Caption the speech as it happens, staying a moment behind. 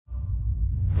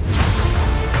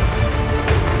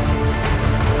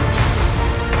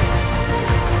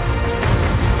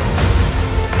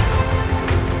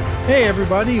Hey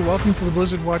everybody, welcome to the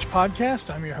Blizzard Watch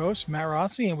podcast. I'm your host, Matt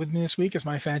Rossi, and with me this week is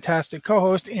my fantastic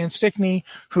co-host, Ann Stickney,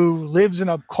 who lives in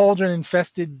a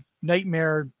cauldron-infested,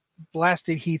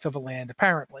 nightmare-blasted heath of a land,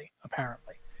 apparently.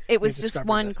 It was just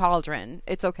one cauldron.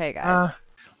 It's okay, guys.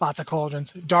 Lots of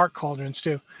cauldrons, dark cauldrons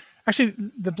too. Actually,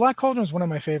 the Black Cauldron is one of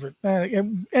my favorite.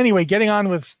 Anyway, getting on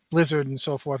with Blizzard and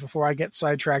so forth before I get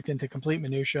sidetracked into complete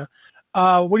minutia.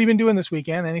 What have you been doing this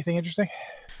weekend? Anything interesting?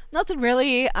 Nothing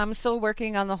really. I'm still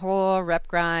working on the whole rep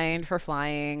grind for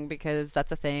flying because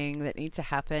that's a thing that needs to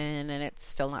happen, and it's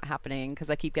still not happening because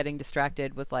I keep getting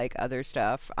distracted with like other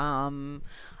stuff.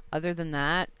 Other than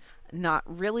that, not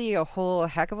really a whole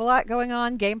heck of a lot going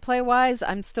on gameplay wise.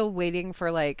 I'm still waiting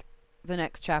for like the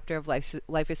next chapter of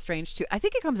Life is Strange 2. I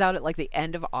think it comes out at like the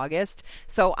end of August.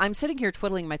 So I'm sitting here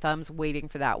twiddling my thumbs waiting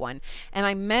for that one. And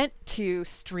I meant to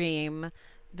stream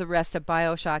the rest of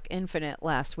BioShock Infinite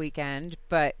last weekend,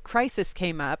 but Crisis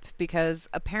came up because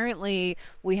apparently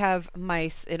we have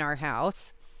mice in our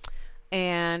house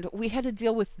and we had to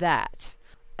deal with that.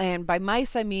 And by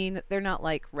mice, I mean they're not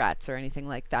like rats or anything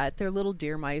like that. They're little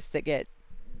deer mice that get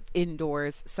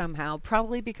indoors somehow,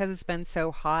 probably because it's been so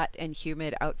hot and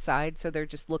humid outside, so they're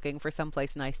just looking for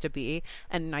someplace nice to be,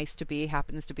 and nice to be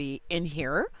happens to be in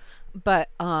here. But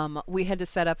we had to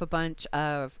set up a bunch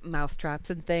of mouse traps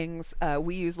and things.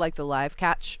 We use like the live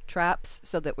catch traps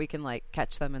so that we can like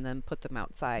catch them and then put them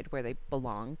outside where they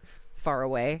belong, far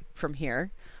away from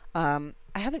here. I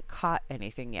haven't caught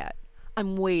anything yet.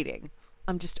 I'm waiting.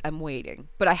 I'm waiting.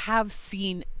 But I have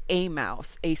seen a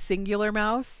mouse, a singular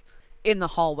mouse, in the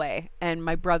hallway, and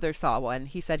my brother saw one.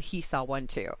 He said he saw one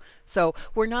too. So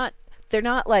they're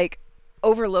not like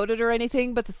overloaded or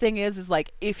anything, but the thing is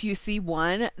like if you see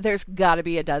one, there's gotta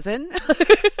be a dozen.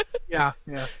 Yeah.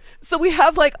 So we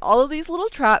have like all of these little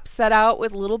traps set out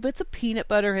with little bits of peanut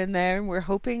butter in there, and we're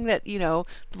hoping that, you know,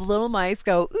 the little mice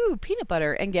go, ooh, peanut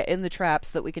butter, and get in the traps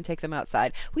so that we can take them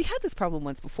outside. We had this problem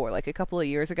once before, like a couple of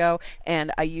years ago,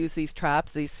 and I used these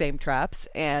same traps,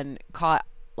 and caught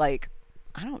like,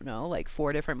 I don't know, like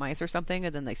 4 different mice or something,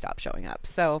 and then they stopped showing up.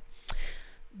 So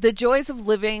the joys of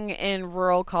living in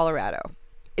rural Colorado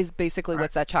is basically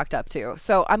what's that chalked up to.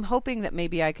 So I'm hoping that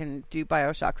maybe I can do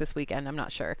BioShock this weekend. I'm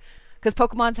not sure. Because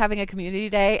Pokemon's having a community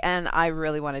day, and I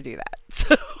really want to do that.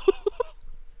 So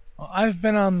Well, I've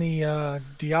been on the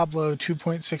Diablo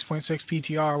 2.6.6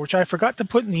 PTR, which I forgot to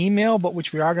put in the email, but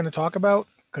which we are going to talk about,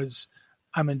 because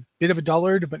I'm a bit of a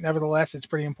dullard, but nevertheless, it's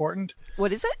pretty important.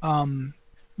 What is it?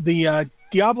 The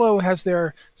Diablo has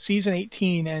their Season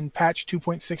 18 and patch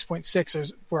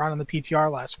 2.6.6 were out on the PTR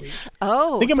last week.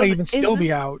 Oh, I think it might even still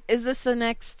be out. Is this the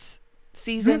next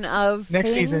season of next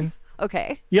thing? season?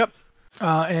 Okay. Yep.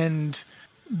 And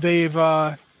they've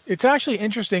it's actually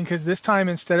interesting because this time,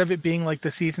 instead of it being like the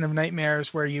Season of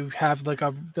Nightmares where you have like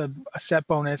a set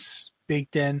bonus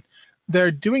baked in,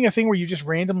 they're doing a thing where you just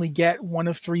randomly get one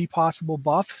of 3 possible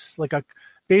buffs, like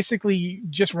basically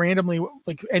just randomly,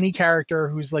 like any character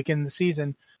who's like in the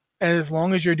season. And as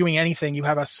long as you're doing anything, you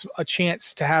have a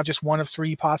chance to have just one of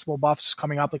 3 possible buffs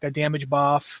coming up, like a damage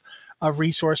buff, a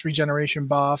resource regeneration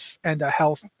buff, and a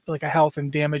health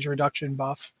and damage reduction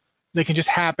buff. They can just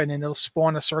happen, and it'll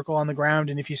spawn a circle on the ground,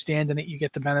 and if you stand in it, you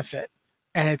get the benefit.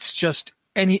 And it's just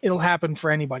it'll happen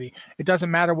for anybody. It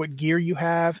doesn't matter what gear you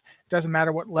have. It doesn't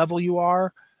matter what level you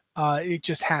are. It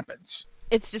just happens.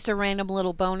 It's just a random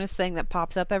little bonus thing that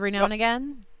pops up every now and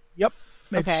again? Yep.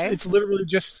 Okay. It's literally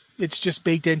just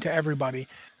baked into everybody.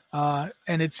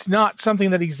 And it's not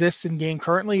something that exists in game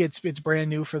currently. It's brand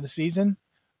new for the season.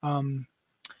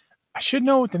 I should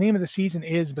know what the name of the season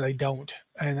is, but I don't.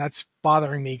 And that's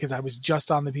bothering me because I was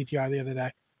just on the PTR the other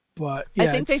day. But yeah,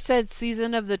 I think they said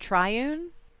Season of the Triune?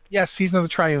 Yes, Season of the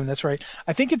Triune, that's right.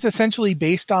 I think it's essentially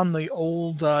based on the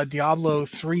old Diablo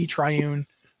 3 Triune,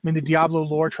 the Diablo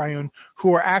lore Triune,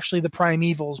 who are actually the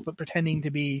primevals, but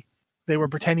they were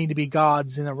pretending to be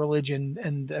gods in a religion,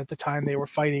 and at the time they were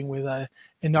fighting with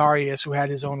Inarius, who had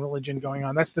his own religion going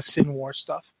on. That's the Sin War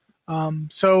stuff.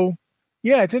 So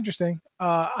yeah, it's interesting.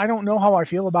 I don't know how I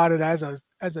feel about it as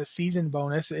a season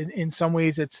bonus. In some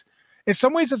ways it's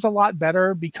a lot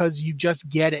better because you just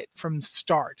get it from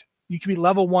start. You can be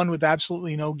level 1 with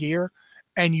absolutely no gear,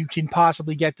 and you can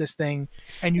possibly get this thing,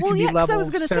 and you can be level 70. I was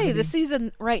going to say, the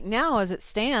season right now as it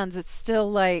stands, it's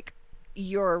still like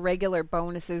your regular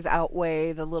bonuses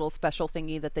outweigh the little special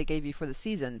thingy that they gave you for the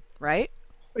season, right?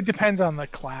 It depends on the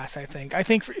class, I think. I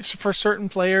think for certain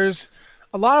players,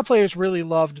 a lot of players really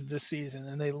loved this season,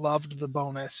 and they loved the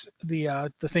bonus,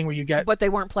 the thing where you get. But they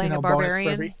weren't playing a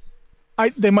barbarian?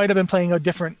 They might have been playing a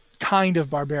different kind of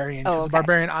barbarian, because okay. The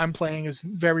barbarian I'm playing is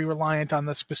very reliant on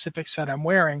the specific set I'm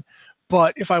wearing.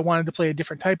 But if I wanted to play a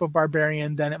different type of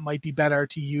barbarian, then it might be better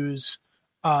to use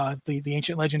the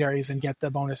ancient legendaries and get the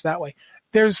bonus that way.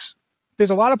 There's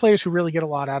a lot of players who really get a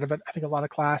lot out of it. I think a lot of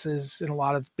classes and a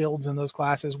lot of builds in those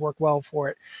classes work well for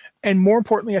it. And more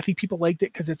importantly, I think people liked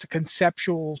it because it's a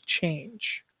conceptual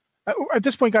change. At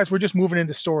this point, guys, we're just moving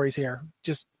into stories here.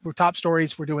 We're top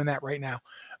stories. We're doing that right now.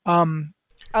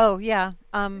 Oh yeah.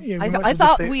 I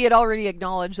thought we had already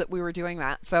acknowledged that we were doing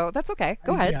that, so that's okay.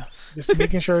 Go ahead. Yeah, just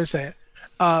making sure to say it.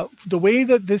 The way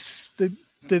that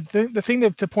the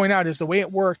thing to point out is the way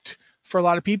it worked for a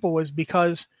lot of people was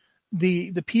because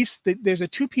the piece that there's a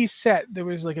 2-piece set. There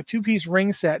was like a 2-piece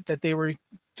ring set that they were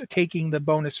taking the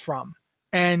bonus from,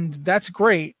 and that's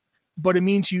great, but it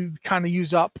means you kind of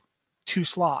use up 2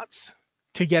 slots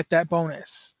to get that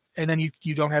bonus, and then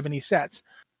you don't have any sets.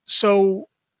 So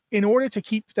in order to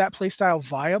keep that playstyle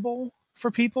viable for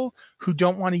people who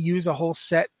don't want to use a whole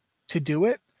set to do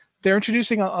it, they're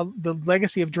introducing the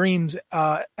Legacy of Dreams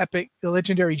epic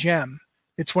legendary gem.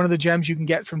 It's one of the gems you can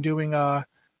get from doing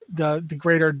the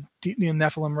greater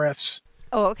Nephilim rifts.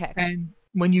 Oh, okay. And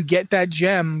when you get that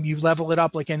gem, you level it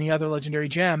up like any other legendary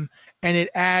gem, and it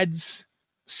adds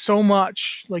so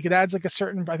much. Like it adds like a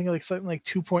certain, I think like something like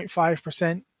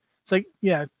 2.5%. It's like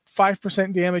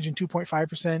 5% damage and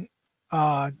 2.5%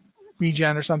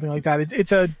 regen or something like that.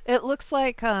 It looks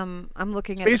like I'm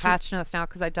looking at the patch notes now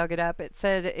because I dug it up. It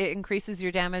said it increases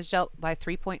your damage dealt by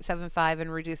 3.75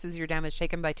 and reduces your damage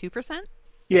taken by 2%.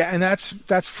 Yeah, and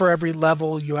that's for every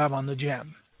level you have on the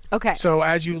gem. Okay. So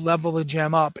as you level the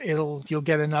gem up, you'll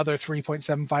get another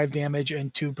 3.75 damage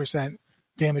and 2%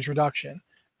 damage reduction.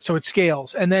 So it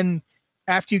scales. And then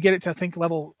after you get it to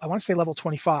I want to say level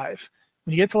 25.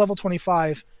 When you get to level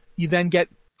 25, you then get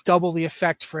double the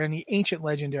effect for any ancient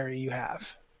legendary you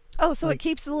have. Oh, so it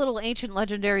keeps the little ancient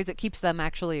legendaries, it keeps them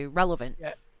actually relevant.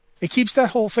 Yeah. It keeps that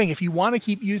whole thing. If you want to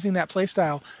keep using that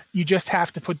playstyle, you just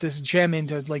have to put this gem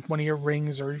into like one of your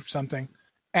rings or something.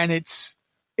 And it's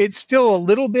still a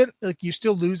little bit like you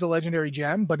still lose a legendary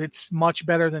gem, but it's much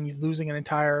better than losing an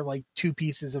entire like 2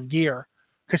 pieces of gear.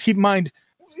 Because keep in mind,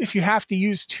 if you have to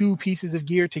use 2 pieces of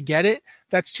gear to get it,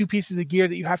 that's 2 pieces of gear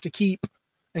that you have to keep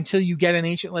until you get an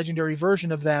ancient legendary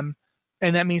version of them.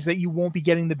 And that means that you won't be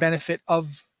getting the benefit of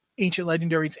ancient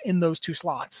legendaries in those 2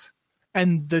 slots.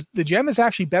 And the gem is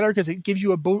actually better because it gives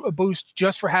you a boost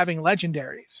just for having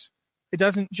legendaries. It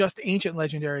doesn't just ancient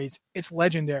legendaries, it's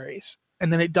legendaries.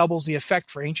 And then it doubles the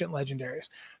effect for ancient legendaries.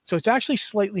 So it's actually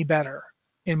slightly better,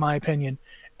 in my opinion.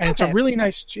 And okay.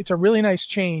 It's a really nice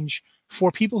change for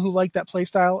people who like that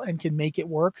playstyle and can make it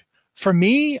work. For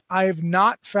me, I have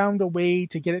not found a way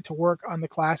to get it to work on the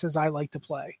classes I like to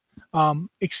play,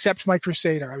 except my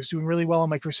Crusader. I was doing really well on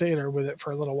my Crusader with it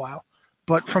for a little while.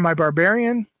 But for my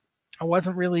Barbarian,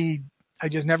 I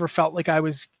just never felt like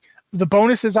the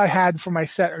bonuses I had for my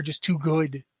set are just too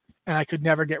good, and I could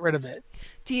never get rid of it.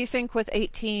 Do you think with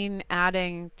 18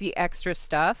 adding the extra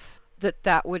stuff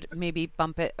that would maybe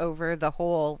bump it over the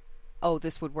whole,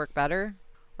 this would work better?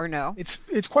 Or no?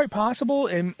 It's quite possible,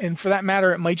 and for that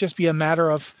matter, it might just be a matter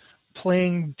of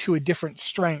playing to a different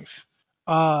strength.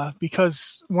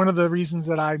 Because one of the reasons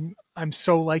that I'm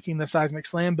so liking the Seismic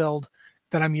Slam build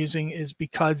that I'm using is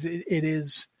because it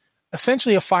is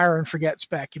essentially a fire and forget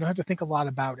spec. You don't have to think a lot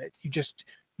about it.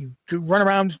 You run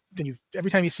around, and every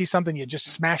time you see something, you just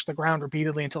smash the ground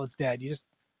repeatedly until it's dead.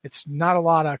 It's not a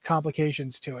lot of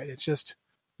complications to it. It's just,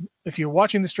 if you're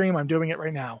watching the stream, I'm doing it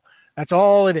right now. That's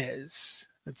all it is.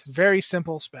 It's very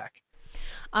simple spec.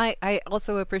 I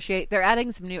also appreciate they're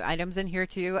adding some new items in here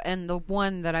too, and the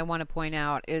one that I want to point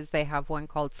out is they have one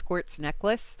called Squirt's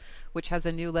Necklace, which has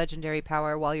a new legendary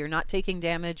power. While you're not taking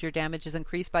damage, your damage is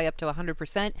increased by up to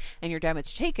 100%, and your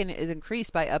damage taken is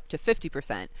increased by up to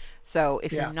 50%. So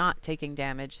if you're not taking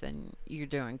damage, then you're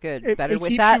doing good, better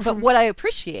with that. But what I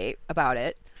appreciate about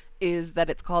it is that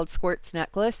it's called Squirt's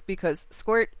Necklace because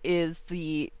Squirt is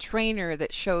the trainer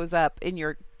that shows up in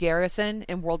your garrison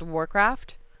in World of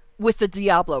Warcraft with the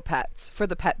Diablo pets for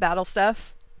the pet battle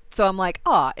stuff. So I'm like,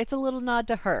 it's a little nod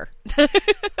to her.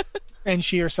 And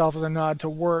she herself is a nod to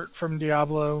Wirt from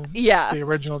Diablo, the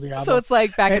original Diablo. So it's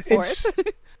like back and forth.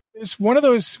 It's one of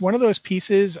those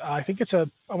pieces. I think I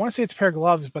want to say it's a pair of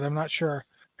gloves, but I'm not sure.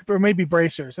 Or maybe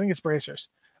bracers. I think it's bracers.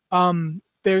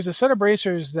 There's a set of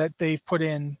bracers that they've put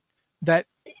in that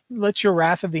lets your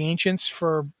Wrath of the Ancients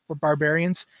for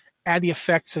barbarians add the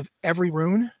effects of every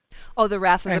rune. Oh, the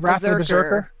Wrath of the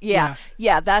Berserker. Yeah,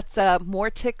 that's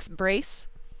Mortix Brace.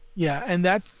 Yeah, and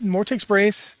that Mortix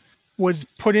Brace was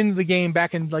put into the game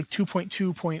back in like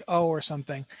 2.2.0 or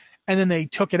something, and then they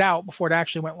took it out before it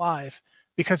actually went live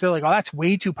because they're like, that's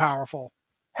way too powerful.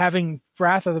 Having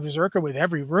Wrath of the Berserker with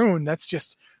every rune, that's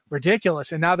just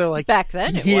ridiculous. And now they're like, Back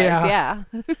then it was, yeah,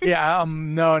 yeah. yeah,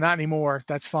 no, not anymore.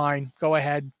 That's fine. Go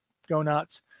ahead, go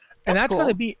nuts. And That's that's going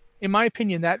to cool. be, in my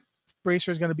opinion, that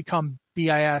bracer is going to become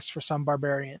BIS for some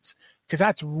barbarians because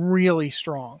that's really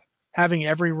strong. Having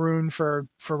every rune for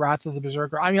Wrath of the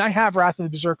Berserker. I mean, I have Wrath of the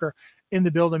Berserker in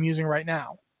the build I'm using right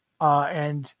now,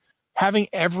 and having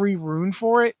every rune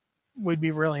for it would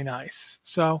be really nice.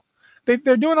 So they're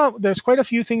doing. There's quite a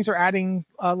few things they're adding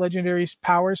legendary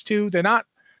powers to.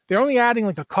 They're only adding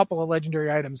like a couple of legendary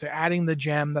items. They're adding the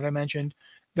gem that I mentioned.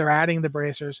 They're adding the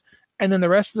bracers, and then the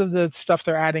rest of the stuff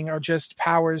they're adding are just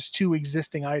powers to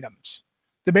existing items.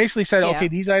 They basically said, Yeah. okay,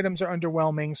 these items are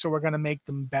underwhelming, so we're going to make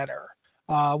them better.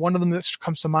 One of them that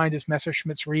comes to mind is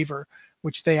Messerschmitt's Reaver,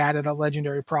 which they added a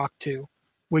legendary proc to,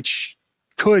 which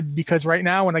because right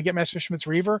now when I get Messerschmitt's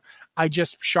Reaver, I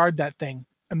just shard that thing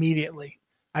immediately.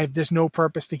 There's no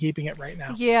purpose to keeping it right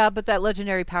now. Yeah, but that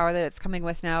legendary power that it's coming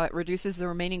with now, it reduces the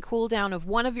remaining cooldown of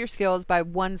one of your skills by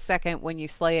 1 second when you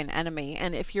slay an enemy.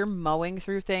 And if you're mowing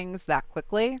through things that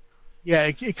quickly, Yeah,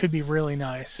 it could be really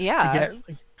nice yeah.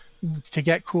 to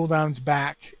get cooldowns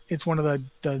back. It's one of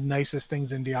the nicest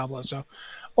things in Diablo. So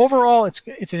overall, it's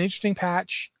an interesting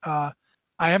patch. I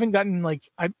haven't gotten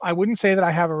I wouldn't say that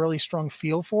I have a really strong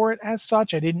feel for it as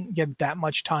such. I didn't get that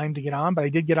much time to get on, but I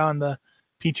did get on the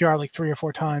PTR like 3 or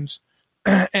 4 times.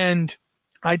 And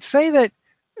I'd say that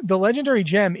the legendary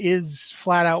gem is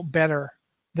flat out better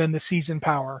than the season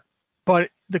power,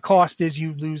 but the cost is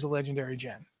you lose a legendary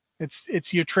gem.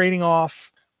 It's you're trading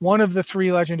off one of the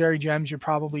 3 legendary gems you're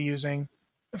probably using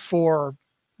for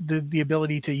the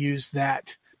ability to use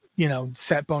that,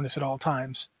 set bonus at all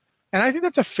times. And I think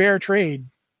that's a fair trade.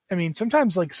 I mean,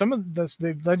 sometimes like some of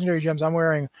the legendary gems I'm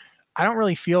wearing, I don't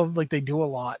really feel like they do a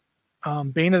lot.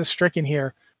 Bane of the Stricken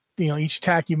here, each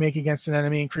attack you make against an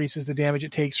enemy increases the damage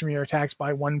it takes from your attacks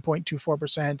by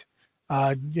 1.24%.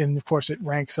 And of course, it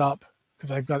ranks up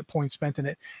because I've got points spent in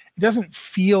it. It doesn't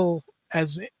feel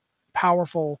as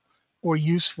powerful or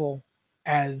useful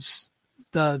as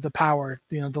the power,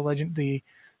 the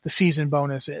season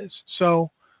bonus is.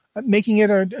 So making it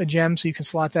a gem so you can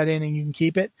slot that in and you can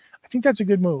keep it, I think that's a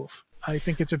good move. I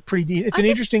think it's it's an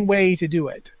interesting way to do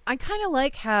it. I kind of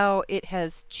like how it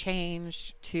has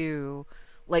changed to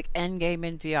like endgame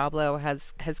in Diablo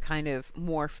has kind of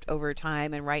morphed over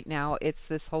time, and right now it's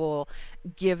this whole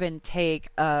give and take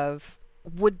of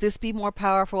would this be more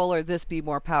powerful or this be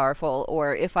more powerful,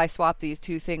 or if I swap these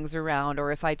two things around,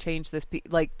 or if I change this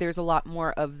like there's a lot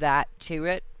more of that to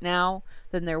it now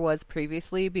than there was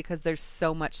previously, because there's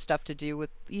so much stuff to do with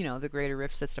the greater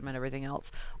rift system and everything else,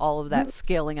 all of that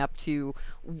scaling up to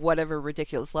whatever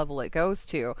ridiculous level it goes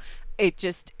to. It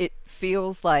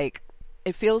feels like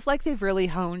they've really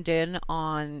honed in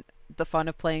on the fun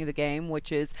of playing the game,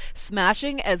 which is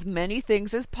smashing as many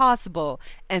things as possible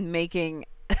and making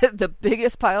the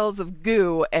biggest piles of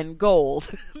goo and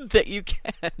gold that you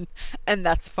can, and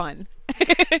that's fun.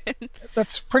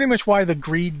 That's pretty much why the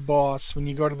greed boss, when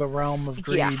you go to the realm of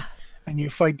greed, Yeah. and you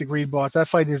fight the greed boss, that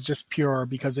fight is just pure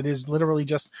because it is literally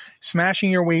just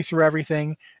smashing your way through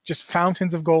everything, just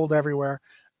fountains of gold everywhere,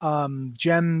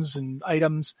 gems and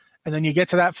items, and then you get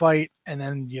to that fight and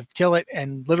then you kill it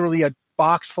and literally a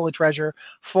box full of treasure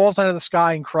falls out of the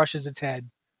sky and crushes its head.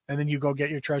 And then you go get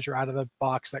your treasure out of the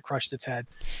box that crushed its head.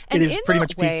 It And is pretty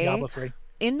much peak Diablo 3.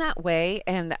 in that way,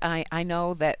 and I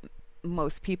know that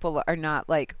most people are not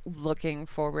like looking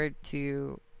forward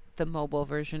to the mobile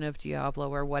version of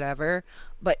Diablo or whatever,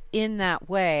 but in that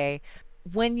way,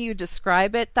 when you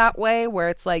describe it that way, where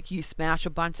it's like you smash a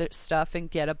bunch of stuff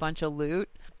and get a bunch of loot,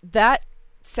 that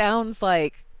sounds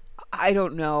like, I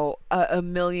don't know, a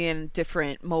million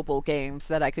different mobile games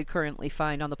that I could currently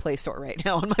find on the Play Store right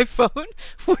now on my phone,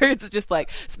 where it's just like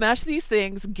smash these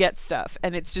things, get stuff,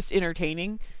 and it's just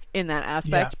entertaining in that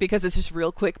aspect because it's just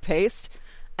real quick paced.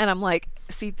 And I'm like,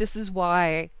 see, this is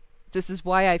why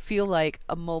I feel like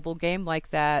a mobile game like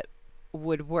that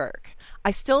would work.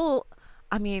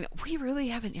 I mean, we really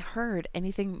haven't heard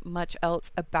anything much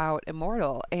else about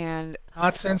Immortal, and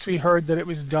Not since we heard that it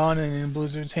was done and in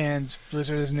Blizzard's hands.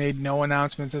 Blizzard has made no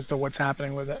announcements as to what's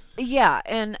happening with it. yeah,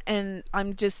 and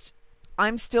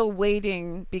I'm still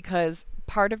waiting because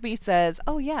part of me says,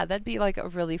 "Oh yeah, that'd be like a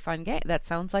really fun game. That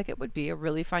sounds like it would be a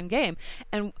really fun game."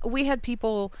 And we had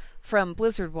people from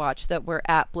Blizzard Watch that were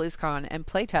at BlizzCon and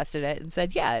play tested it and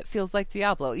said, "Yeah, it feels like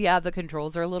Diablo. Yeah, the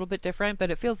controls are a little bit different, but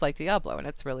it feels like Diablo and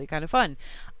it's really kind of fun."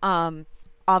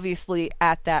 Obviously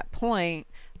at that point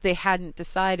they hadn't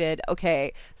decided,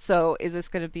 okay, so is this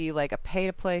going to be like a pay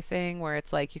to play thing where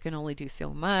it's like you can only do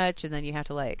so much and then you have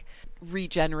to like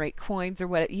regenerate coins or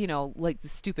what, like the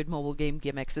stupid mobile game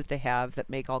gimmicks that they have that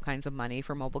make all kinds of money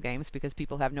for mobile games because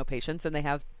people have no patience and they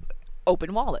have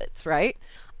open wallets, right?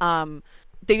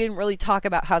 They didn't really talk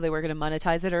about how they were going to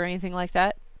monetize it or anything like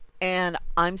that. And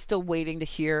I'm still waiting to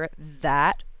hear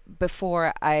that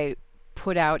before I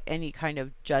put out any kind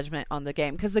of judgment on the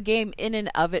game, because the game in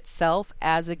and of itself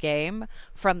as a game,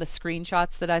 from the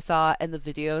screenshots that I saw and the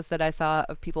videos that I saw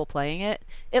of people playing it,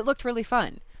 it looked really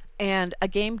fun. And a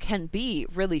game can be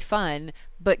really fun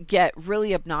but get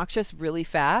really obnoxious really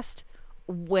fast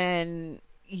when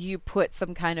you put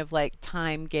some kind of like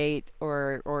time gate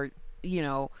or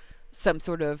some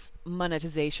sort of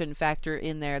monetization factor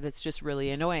in there that's just really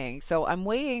annoying. So I'm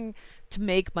waiting to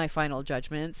make my final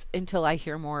judgments until I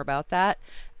hear more about that.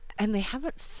 And they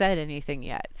haven't said anything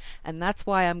yet. And that's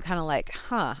why I'm kind of like,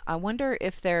 I wonder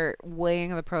if they're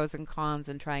weighing the pros and cons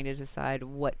and trying to decide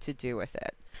what to do with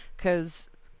it. Because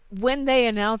when they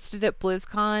announced it at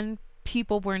BlizzCon,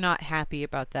 people were not happy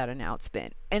about that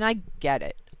announcement. And I get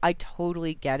it. I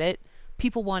totally get it.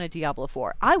 People wanted Diablo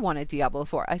 4. I wanted Diablo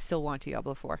 4. I still want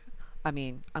Diablo 4. I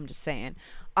mean, I'm just saying.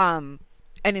 And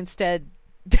instead,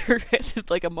 they're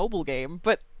like a mobile game,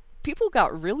 but people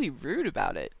got really rude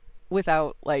about it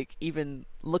without like even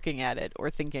looking at it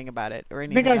or thinking about it or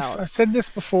anything else. I've said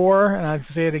this before, and I'll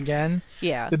say it again.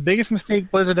 Yeah. The biggest mistake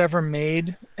Blizzard ever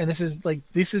made, and this is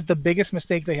the biggest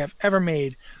mistake they have ever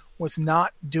made, was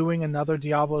not doing another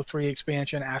Diablo 3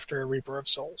 expansion after Reaper of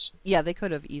Souls. Yeah, they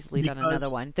could have easily done another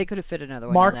one. They could have fit another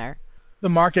one in there. The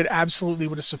market absolutely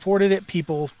would have supported it.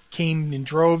 People came in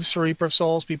droves to Reaper of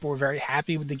Souls. People were very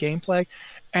happy with the gameplay.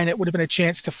 And it would have been a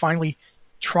chance to finally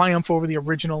triumph over the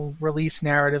original release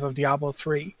narrative of Diablo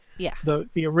 3. Yeah.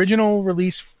 The original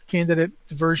release candidate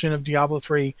version of Diablo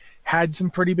 3 had some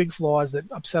pretty big flaws that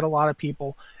upset a lot of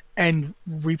people. And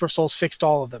Reaper of Souls fixed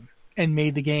all of them and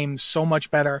made the game so much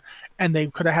better. And they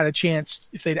could have had a chance,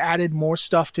 if they'd added more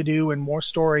stuff to do and more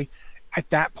story at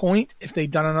that point, if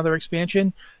they'd done another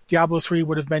expansion, Diablo 3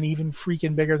 would have been even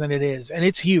freaking bigger than it is. And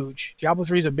it's huge. Diablo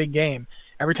 3 is a big game.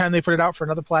 Every time they put it out for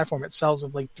another platform, it sells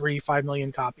of like 3-5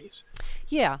 million copies.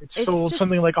 Yeah. It's sold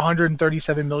something like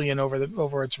 137 million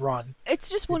over its run. It's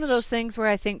just one of those things where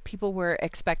I think people were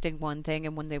expecting one thing,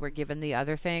 and when they were given the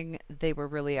other thing, they were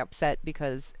really upset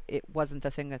because it wasn't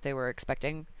the thing that they were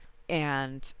expecting.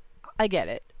 And I get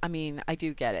it. I mean, I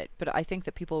do get it. But I think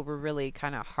that people were really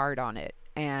kind of hard on it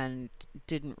and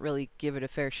didn't really give it a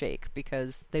fair shake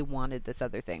because they wanted this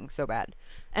other thing so bad.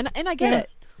 And I get it.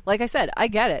 Like I said, I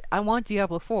get it. I want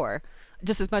Diablo 4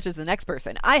 just as much as the next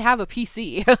person. I have a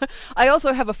PC. I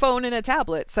also have a phone and a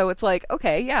tablet. So it's like,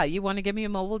 okay, yeah, you want to give me a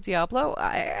mobile Diablo?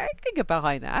 I could get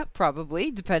behind that,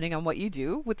 probably, depending on what you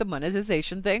do with the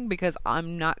monetization thing, because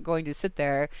I'm not going to sit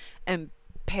there and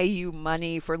pay you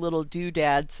money for little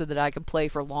doodads so that I can play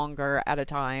for longer at a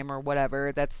time or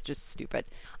whatever. That's just stupid.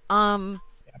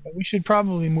 Yeah, but we should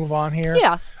probably move on here.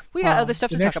 Yeah, we got other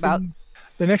stuff to talk about.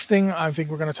 The next thing I think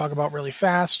we're going to talk about really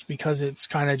fast, because it's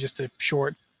kind of just a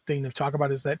short thing to talk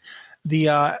about, is that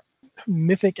the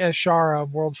Mythic Azshara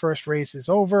World First race is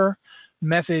over.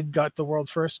 Method got the World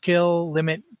First kill.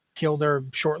 Limit killed her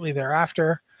shortly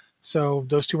thereafter. So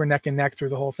those two were neck and neck through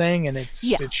the whole thing, and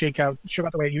it shook out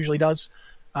the way it usually does,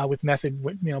 with Method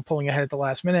pulling ahead at the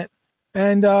last minute.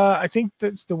 And I think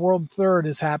that the World Third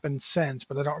has happened since,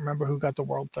 but I don't remember who got the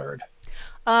World Third.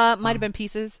 Might have been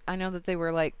Pieces. I know that they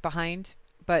were like behind,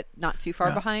 but not too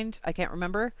far behind. I can't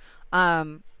remember.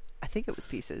 I think it was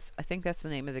Pieces. I think that's the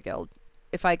name of the guild.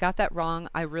 If I got that wrong,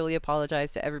 I really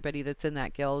apologize to everybody that's in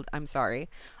that guild. I'm sorry.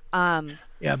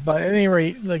 Yeah, but at any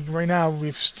rate, like right now,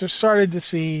 we've just started to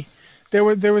see there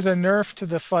was a nerf to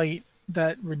the fight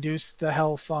that reduced the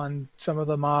health on some of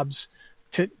the mobs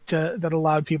that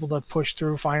allowed people to push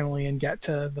through finally and get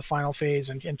to the final phase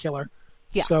and kill her.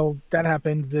 Yeah. So that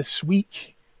happened this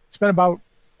week. It's been about,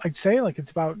 I'd say, like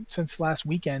it's about since last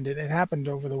weekend. It happened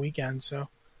over the weekend. So,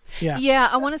 yeah. Yeah,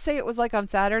 I want to say it was like on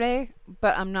Saturday,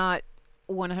 but I'm not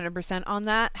 100% on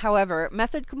that. However,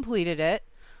 Method completed it,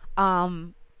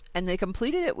 and they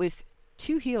completed it with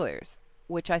 2 healers,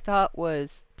 which I thought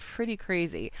was pretty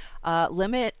crazy.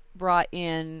 Limit brought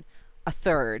in a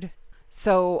third.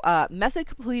 So Method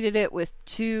completed it with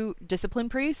 2 Discipline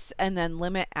Priests, and then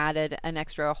Limit added an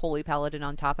extra Holy Paladin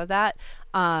on top of that.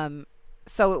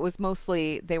 So it was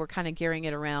mostly, they were kind of gearing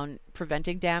it around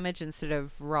preventing damage instead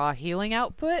of raw healing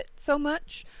output so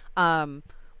much,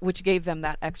 which gave them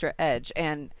that extra edge.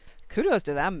 And kudos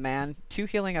to them, man. 2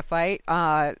 healing a fight.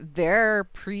 Their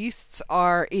priests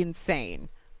are insane.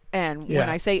 And when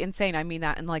Yeah. I say insane, I mean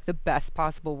that in like the best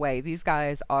possible way. These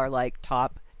guys are like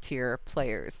top tier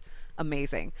players.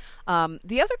 Amazing.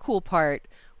 The other cool part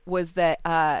was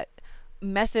that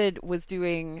Method was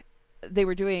doing, they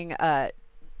were doing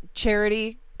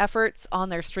charity efforts on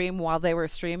their stream while they were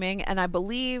streaming, and I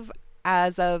believe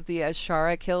as of the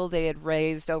Ashara kill, they had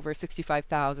raised over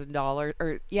 $65,000,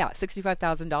 or yeah,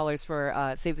 $65,000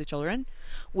 for Save the Children,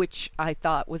 which I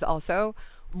thought was also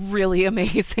really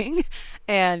amazing.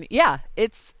 And yeah,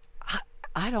 it's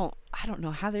I don't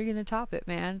know how they're gonna top it,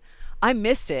 man. I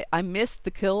missed it. I missed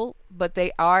the kill, but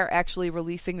they are actually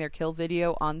releasing their kill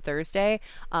video on Thursday,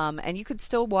 and you could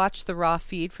still watch the raw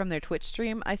feed from their Twitch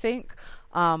stream, I think.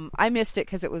 I missed it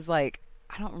because it was like,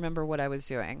 I don't remember what I was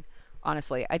doing.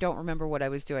 Honestly, I don't remember what I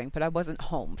was doing, but I wasn't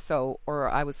home, so, or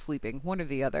I was sleeping, one or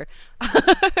the other. I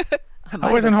I might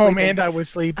have wasn't been home sleeping. and I was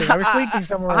sleeping. I was sleeping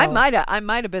somewhere I else. I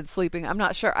might have been sleeping. I'm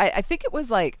not sure. I think it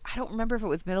was like, I don't remember if it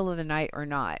was middle of the night or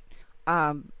not.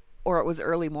 Um, or it was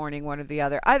early morning, one or the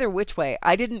other. Either which way,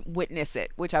 I didn't witness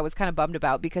it, which I was kind of bummed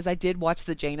about because I did watch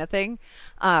the Jaina thing.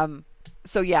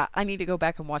 So yeah, I need to go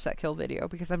back and watch that kill video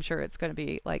because I'm sure it's going to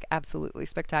be like absolutely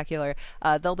spectacular.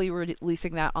 They'll be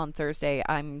releasing that on Thursday,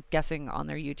 I'm guessing on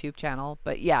their YouTube channel.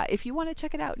 But yeah, if you want to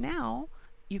check it out now,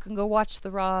 you can go watch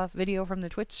the raw video from the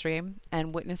Twitch stream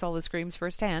and witness all the screams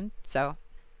firsthand. So,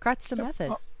 congrats to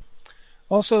Method.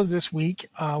 Also, this week,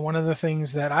 one of the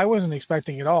things that I wasn't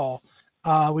expecting at all,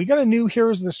 we got a new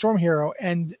Heroes of the Storm hero,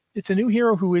 and it's a new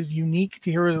hero who is unique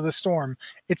to Heroes of the Storm.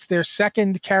 It's their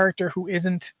second character who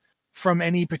isn't from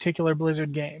any particular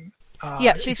Blizzard game.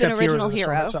 Yeah, she's an except original Heroes of the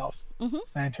Storm hero. itself.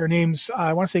 Mm-hmm. And her name's,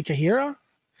 I want to say Kahira?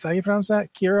 Is that how you pronounce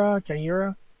that?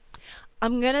 Kahira?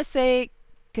 I'm going to say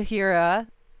Kahira,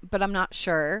 but I'm not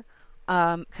sure.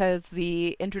 Because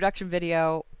the introduction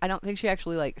video, I don't think she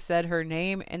actually like said her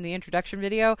name in the introduction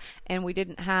video, and we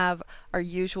didn't have our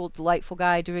usual delightful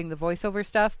guy doing the voiceover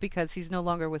stuff because he's no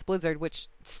longer with Blizzard, which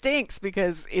stinks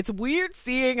because it's weird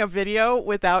seeing a video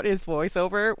without his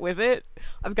voiceover with it.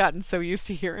 I've gotten so used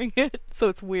to hearing it, so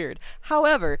it's weird.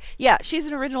 However, yeah, she's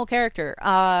an original character.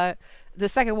 The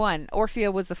second one,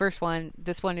 Orphea was the first one.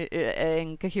 This one,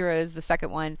 and Kahira is the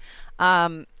second one.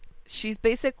 She's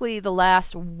basically the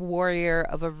last warrior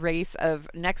of a race of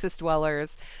Nexus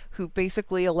dwellers who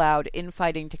basically allowed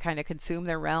infighting to kind of consume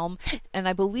their realm. And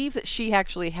I believe that she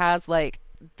actually has like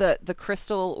the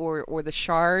crystal or the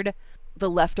shard, the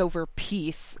leftover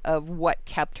piece of what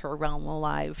kept her realm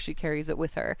alive. She carries it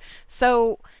with her.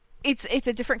 So it's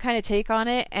a different kind of take on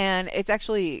it, and it's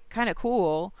actually kind of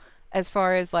cool as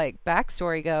far as like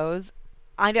backstory goes.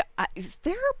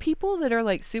 There are people that are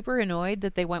like super annoyed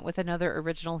that they went with another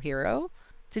original hero.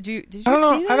 Did you I don't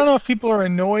know. see this? I don't know if people are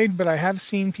annoyed, but I have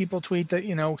seen people tweet that,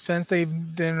 since they're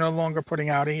no longer putting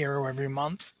out a hero every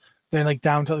month, they're like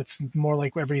down to, it's more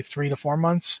like every 3 to 4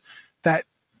 months, that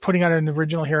putting out an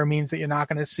original hero means that you're not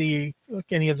going to see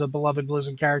any of the beloved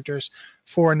Blizzard characters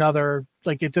for another,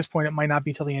 like at this point it might not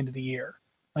be till the end of the year.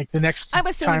 Like the next I'm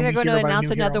assuming time they're we going hear to about a announce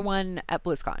new another hero. one at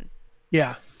BlizzCon.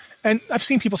 Yeah. And I've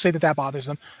seen people say that bothers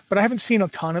them, but I haven't seen a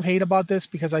ton of hate about this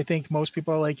because I think most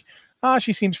people are like,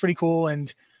 she seems pretty cool.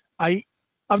 And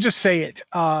I'll just say it.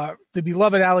 The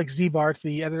beloved Alex Zebart,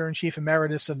 the editor-in-chief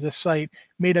emeritus of this site,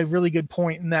 made a really good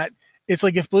point in that it's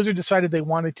like if Blizzard decided they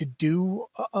wanted to do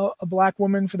a black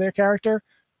woman for their character,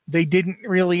 they didn't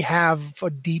really have a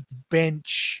deep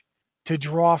bench to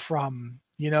draw from.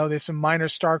 There's some minor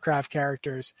StarCraft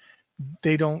characters.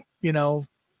 They don't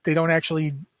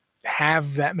actually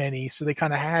have that many, so they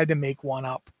kind of had to make one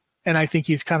up. And I think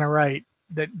he's kind of right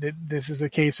that this is a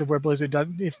case of where Blizzard does,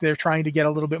 if they're trying to get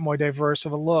a little bit more diverse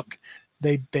of a look,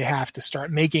 they have to start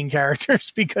making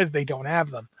characters because they don't have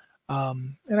them.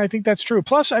 And I think that's true.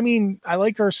 Plus, I mean, I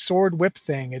like her sword whip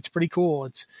thing. It's pretty cool.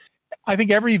 I think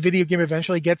every video game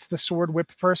eventually gets the sword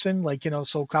whip person. Like,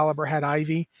 Soul Calibur had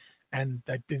Ivy, and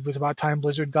it was about time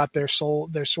Blizzard got their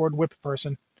sword whip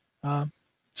person.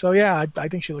 So yeah, I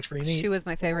think she looks pretty neat. She was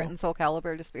my favorite in Soul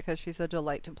Calibur just because she's a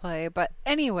delight to play. But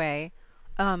anyway,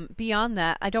 beyond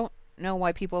that, I don't know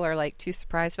why people are like too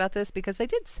surprised about this because they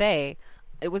did say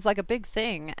it was like a big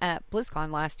thing at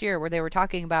BlizzCon last year where they were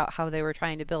talking about how they were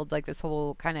trying to build like this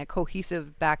whole kind of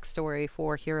cohesive backstory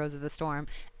for Heroes of the Storm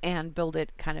and build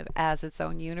it kind of as its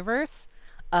own universe.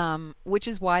 Which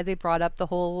is why they brought up the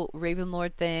whole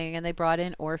Ravenlord thing and they brought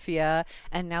in Orphea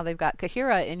and now they've got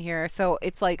Kahira in here. So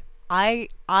it's like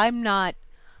I'm not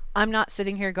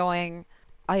sitting here going,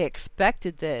 I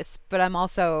expected this, but I'm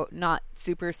also not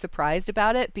super surprised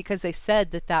about it because they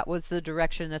said that was the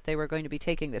direction that they were going to be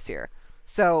taking this year.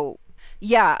 So,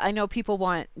 yeah, I know people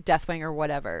want Deathwing or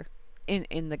whatever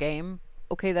in the game.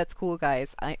 Okay, that's cool,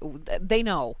 guys. They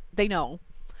know.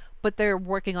 but they're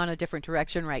working on a different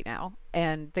direction right now.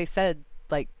 And they said,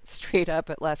 like, straight up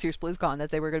at last year's BlizzCon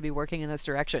that they were going to be working in this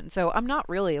direction. So I'm not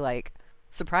really, like,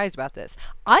 surprised about this.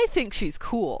 I think she's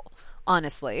cool,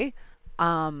 honestly.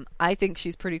 I think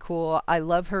she's pretty cool. I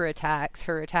love her attacks.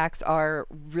 Her attacks are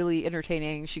really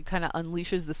entertaining. She kind of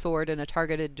unleashes the sword in a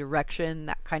targeted direction,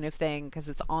 that kind of thing, because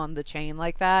it's on the chain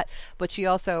like that. But she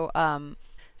also,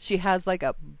 she has like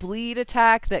a bleed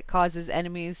attack that causes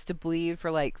enemies to bleed for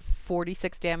like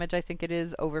 46 damage, I think it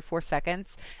is, over 4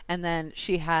 seconds. And then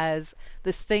she has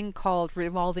this thing called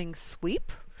Revolving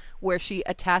Sweep, where she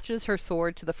attaches her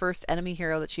sword to the first enemy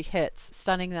hero that she hits,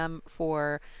 stunning them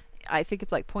for, I think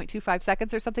it's like 0.25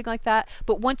 seconds or something like that.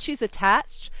 But once she's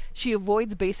attached, she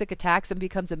avoids basic attacks and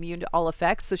becomes immune to all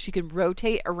effects, so she can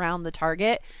rotate around the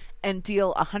target and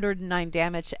deal 109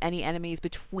 damage to any enemies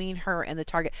between her and the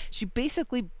target. She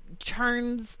basically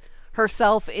turns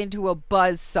herself into a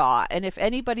buzzsaw, and if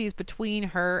anybody's between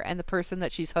her and the person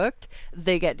that she's hooked,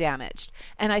 they get damaged.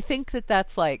 And I think that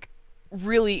that's like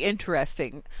really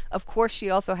interesting. Of course,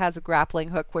 she also has a grappling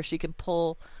hook where she can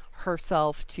pull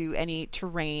herself to any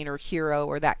terrain or hero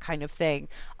or that kind of thing.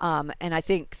 And I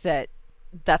think that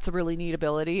that's a really neat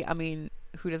ability. I mean,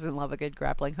 who doesn't love a good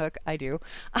grappling hook? I do.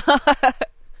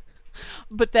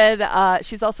 But then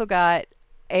she's also got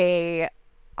a,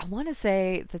 I want to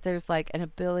say that there's like an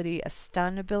ability, a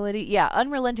stun ability. Yeah,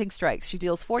 Unrelenting Strikes. She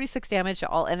deals 46 damage to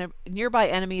all nearby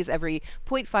enemies every zero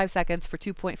point 0.5 seconds for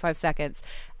 2.5 seconds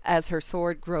as her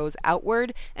sword grows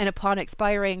outward. And upon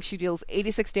expiring, she deals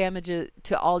 86 damage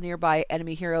to all nearby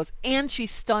enemy heroes, and she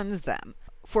stuns them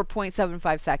for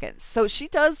 0.75 seconds. So she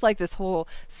does like this whole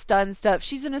stun stuff.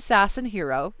 She's an assassin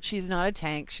hero. She's not a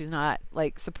tank. She's not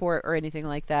like support or anything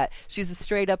like that. She's a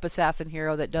straight up assassin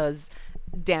hero that does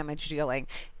damage dealing.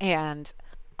 And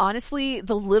honestly,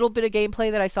 the little bit of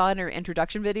gameplay that I saw in her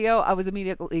introduction video, I was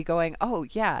immediately going, oh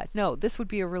yeah, no, this would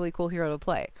be a really cool hero to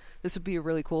play. This would be a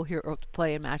really cool hero to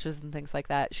play in matches and things like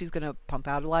that. She's going to pump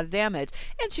out a lot of damage,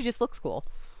 and she just looks cool.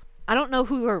 I don't know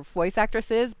who her voice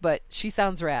actress is, but she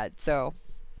sounds rad, so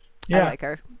Yeah, I like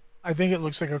her. I think it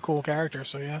looks like a cool character.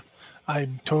 So yeah,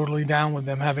 I'm totally down with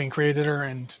them having created her,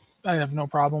 and I have no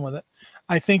problem with it.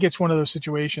 I think it's one of those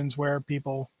situations where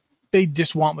people, they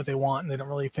just want what they want and they don't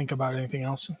really think about anything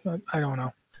else. I don't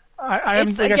know. I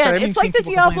haven't, It's like I said, I again, haven't it's seen like the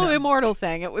people complain Diablo that. Immortal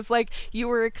thing. It was like you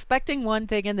were expecting one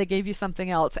thing and they gave you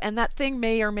something else, and that thing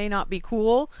may or may not be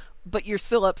cool, but you're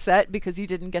still upset because you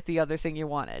didn't get the other thing you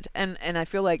wanted. And I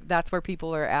feel like that's where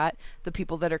people are at, the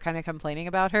people that are kind of complaining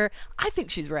about her. I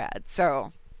think she's rad.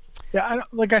 So, Yeah,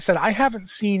 like I said, I haven't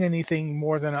seen anything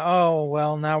more than, oh,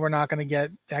 well, now we're not going to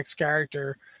get X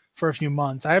character for a few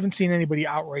months. I haven't seen anybody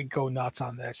outright go nuts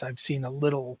on this. I've seen a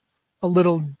little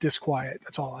disquiet.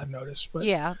 That's all I've noticed. But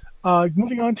yeah.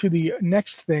 moving on to the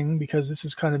next thing, because this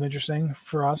is kind of interesting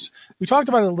for us. We talked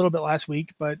about it a little bit last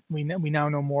week, but we now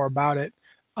know more about it.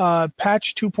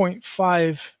 Patch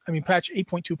 2.5, I mean patch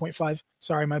 8.2.5.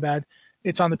 Sorry, my bad.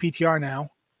 It's on the PTR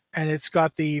now, and it's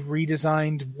got the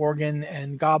redesigned Worgen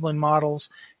and Goblin models.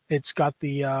 It's got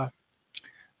the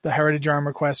heritage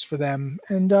armor quests for them,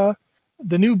 and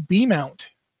the new B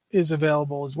mount is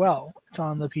available as well. It's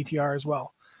on the PTR as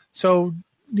well. So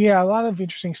yeah, a lot of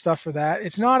interesting stuff for that.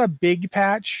 It's not a big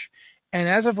patch, and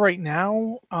as of right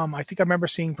now, I think I remember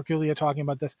seeing Peculia talking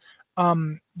about this.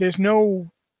 There's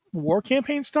no war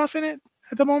campaign stuff in it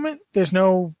at the moment. There's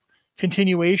no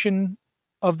continuation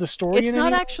of the story. It's in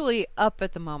not it. actually up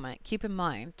at the moment. Keep in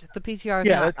mind, the PTR is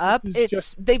Yeah, not up. this is It's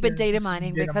just, they've been this data is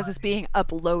mining data because it's mining. being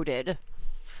uploaded.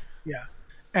 Yeah.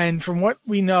 And from what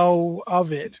we know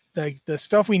of it, like the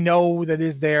stuff we know that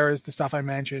is there is the stuff I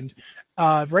mentioned.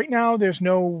 Right now, there's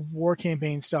no war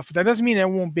campaign stuff. That doesn't mean there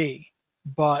won't be,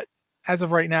 but as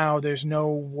of right now, there's no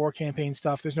war campaign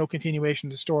stuff. There's no continuation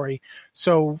of the story.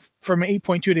 So from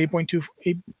 8.2 to 8.2,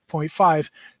 8.5,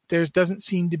 there doesn't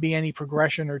seem to be any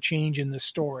progression or change in the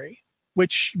story,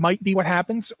 which might be what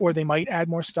happens, or they might add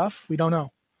more stuff. We don't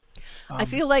know. I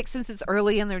feel like since it's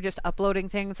early and they're just uploading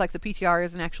things, like the PTR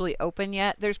isn't actually open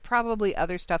yet, there's probably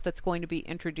other stuff that's going to be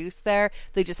introduced there.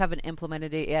 They just haven't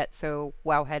implemented it yet, so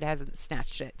Wowhead hasn't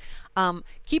snatched it.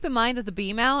 Keep in mind that the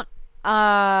B mount,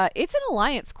 it's an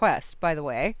Alliance quest, by the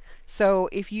way. So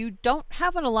if you don't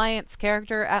have an Alliance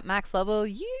character at max level,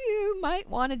 you might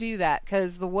want to do that,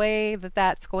 because the way that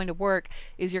that's going to work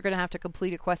is you're going to have to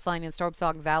complete a quest line in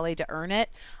Stormsong Valley to earn it.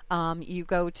 You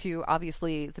go to,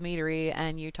 obviously, the meadery,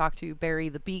 and you talk to Barry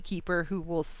the Beekeeper, who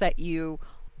will set you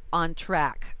on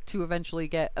track to eventually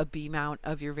get a B mount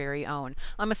of your very own.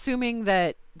 I'm assuming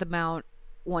that the mount,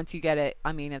 once you get it,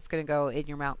 I mean, it's going to go in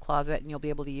your mount closet and you'll be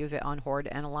able to use it on Horde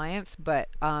and Alliance, but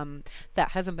that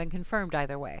hasn't been confirmed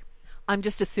either way. I'm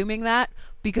just assuming that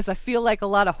because I feel like a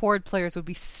lot of Horde players would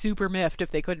be super miffed if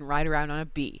they couldn't ride around on a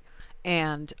bee.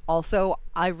 And also,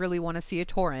 I really want to see a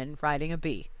Tauren riding a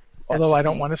bee. That's Although I just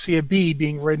don't me. want to see a bee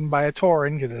being ridden by a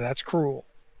Tauren because that's cruel.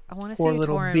 I want to see Poor a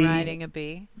little Tauren bee. riding a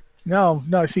bee. No,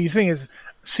 no. See, the thing is,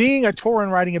 seeing a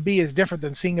Tauren riding a bee is different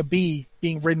than seeing a bee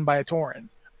being ridden by a Tauren.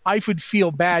 I would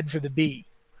feel bad for the bee.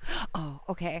 Oh,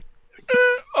 okay.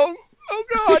 Oh, oh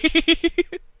God!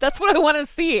 That's what I want to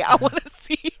see. I want to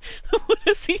see. I want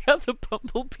to see how the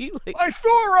bumblebee like. My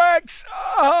thorax!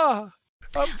 Ah!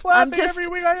 I'm flapping just- every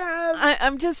wing I have.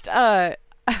 I'm just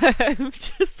I'm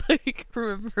just like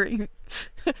remembering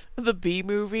the bee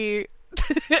movie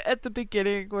at the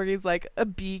beginning where he's like a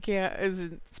bee can't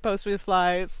isn't supposed to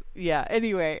flies. Yeah.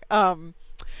 Anyway,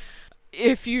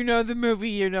 if you know the movie,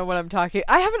 you know what I'm talking.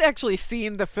 I haven't actually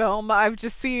seen the film. I've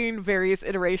just seen various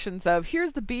iterations of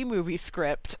here's the B movie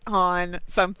script on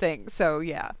something. So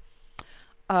yeah.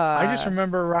 I just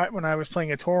remember right when I was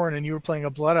playing a Tauren and you were playing a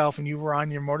Blood Elf and you were on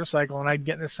your motorcycle and I'd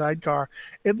get in a sidecar.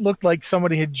 It looked like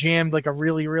somebody had jammed like a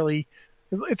really, really.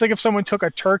 It's like if someone took a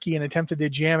turkey and attempted to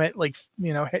jam it, like,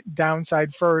 you know, hit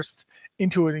downside first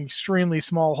into an extremely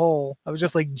small hole. I was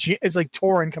just like, it's like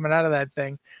Tauren coming out of that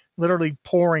thing, literally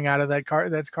pouring out of that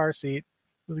car seat.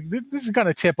 This is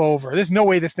gonna tip over. There's no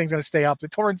way this thing's gonna stay up. The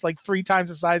Tauren's like 3 times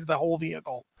the size of the whole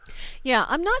vehicle. Yeah,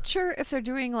 I'm not sure if they're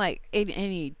doing like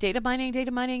any data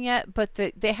mining yet, but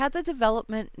they had the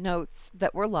development notes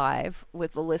that were live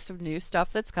with a list of new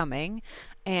stuff that's coming.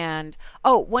 And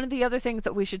one of the other things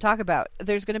that we should talk about,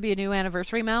 there's going to be a new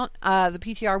anniversary mount. The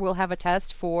PTR will have a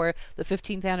test for the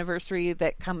 15th anniversary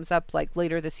that comes up like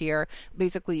later this year.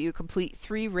 Basically, you complete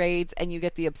 3 raids and you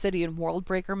get the Obsidian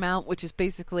Worldbreaker mount, which is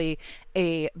basically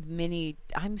a mini.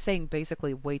 I'm saying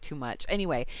basically way too much.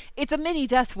 Anyway, it's a mini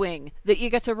Deathwing that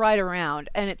you get to ride around,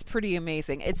 and it's pretty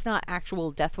amazing. It's not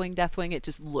actual Deathwing. It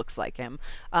just looks like him.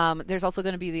 There's also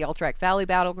going to be the Alterac Valley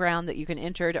Battleground that you can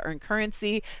enter to earn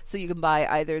currency, so you can buy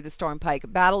either the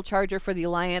Stormpike Battle Charger for the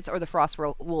Alliance or the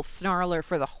Frostwolf Snarler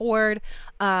for the Horde.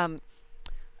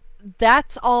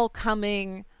 That's all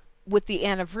coming with the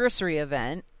anniversary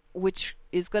event, which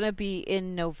is going to be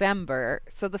in November.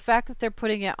 So the fact that they're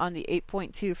putting it on the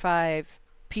 8.25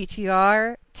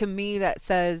 PTR, to me that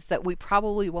says that we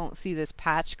probably won't see this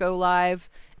patch go live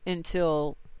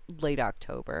until late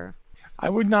October. I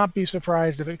would not be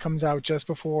surprised if it comes out just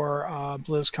before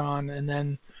BlizzCon, and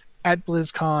then at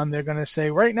BlizzCon they're going to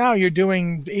say, right now you're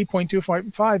doing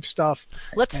 8.25 stuff.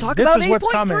 Let's talk this about is what's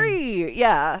 8.3.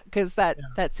 Yeah, because that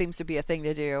seems to be a thing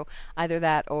to do. Either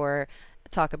that or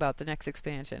talk about the next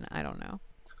expansion. I don't know.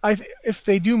 If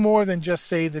they do more than just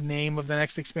say the name of the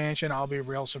next expansion, I'll be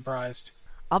real surprised.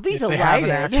 I'll be If they have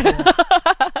an delighted.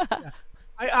 actual-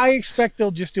 I expect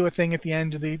they'll just do a thing at the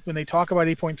end of when they talk about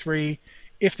 8.3.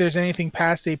 If there's anything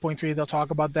past 8.3, they'll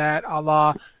talk about that, a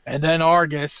la, and then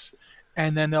Argus,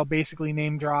 and then they'll basically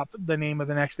name drop the name of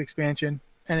the next expansion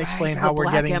and explain Rise how of the we're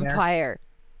Black getting Empire.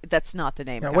 That's not the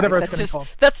name. there. Yeah, Guys. whatever That's it's going to be called.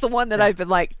 That's the one that Yeah. I've been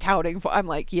like touting for. I'm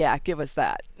like, yeah, give us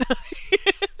that.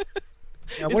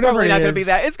 Yeah, It's whatever probably it not going to is.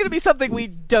 be that. It's going to be something we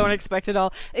don't expect at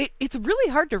all. It's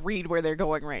really hard to read where they're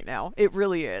going right now. It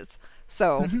really is.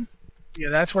 So, Yeah,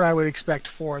 that's what I would expect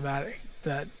for that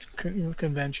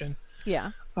convention.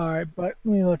 yeah. All right, but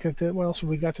let me look at what else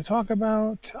we got to talk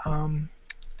about.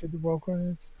 Did the World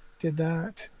Coordinates? Did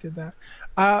that?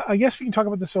 I guess we can talk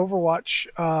about this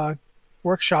Overwatch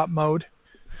workshop mode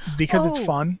because it's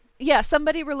fun. Yeah,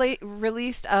 somebody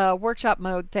released a workshop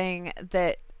mode thing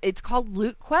that it's called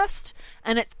Loot Quest,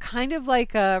 and it's kind of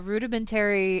like a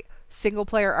rudimentary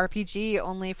single-player RPG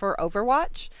only for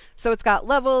Overwatch. So it's got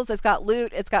levels, it's got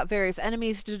loot, it's got various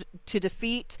enemies to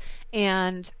defeat,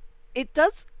 and it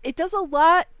does a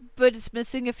lot, but it's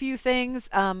missing a few things.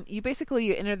 You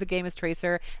enter the game as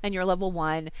Tracer, and you're level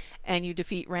 1, and you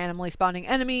defeat randomly spawning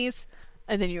enemies,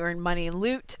 and then you earn money and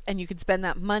loot, and you can spend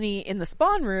that money in the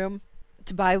spawn room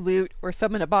to buy loot or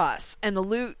summon a boss. And the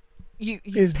loot you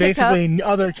is pick up, basically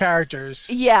other characters.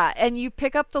 yeah, and you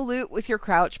pick up the loot with your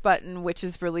crouch button, which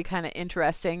is really kind of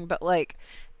interesting, but like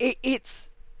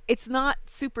it's not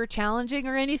super challenging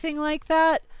or anything like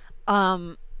that.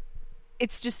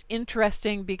 It's just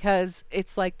interesting because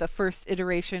it's like the first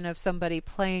iteration of somebody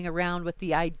playing around with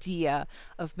the idea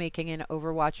of making an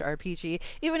Overwatch RPG.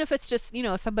 Even if it's just,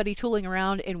 somebody tooling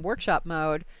around in workshop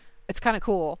mode, it's kind of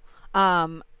cool.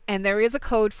 And there is a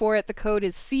code for it. The code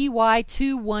is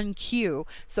CY21Q.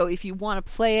 So if you want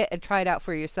to play it and try it out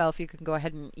for yourself, you can go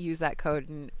ahead and use that code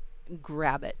and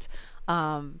grab it.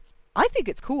 I think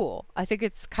it's cool. I think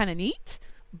it's kind of neat,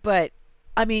 but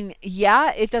I mean,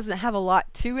 yeah, it doesn't have a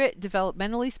lot to it,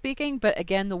 developmentally speaking, but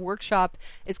again, the workshop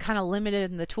is kind of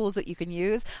limited in the tools that you can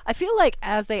use. I feel like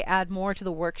as they add more to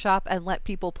the workshop and let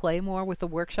people play more with the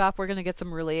workshop, we're going to get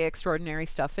some really extraordinary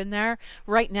stuff in there.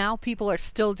 Right now, people are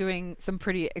still doing some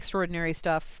pretty extraordinary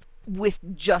stuff with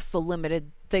just the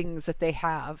limited things that they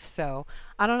have. So,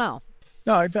 I don't know.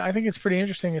 No, I think it's pretty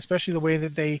interesting, especially the way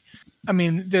that I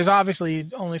mean, there's obviously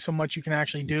only so much you can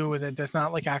actually do with it. There's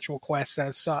not like actual quests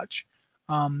as such.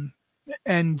 Um,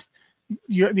 and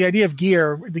the idea of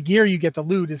the gear you get the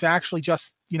loot is actually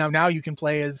just, now you can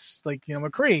play as like,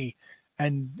 McCree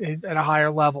and at a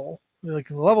higher level, like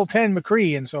level 10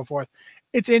 McCree and so forth.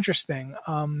 It's interesting.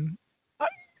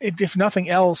 If nothing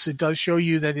else, it does show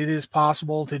you that it is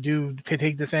possible to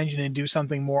take this engine and do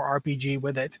something more RPG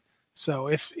with it. So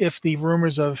if the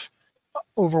rumors of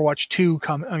Overwatch 2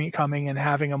 coming and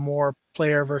having a more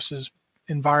player versus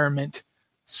environment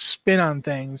spin on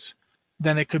things,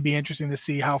 then it could be interesting to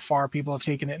see how far people have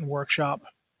taken it in workshop.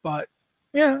 But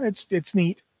yeah, it's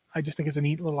neat. I just think it's a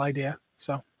neat little idea.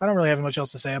 So I don't really have much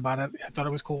else to say about it. I thought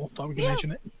it was cool. Thought we could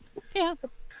mention it. Yeah.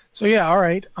 So yeah, all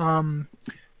right.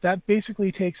 That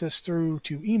basically takes us through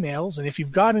to emails. And if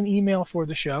you've got an email for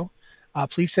the show,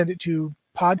 please send it to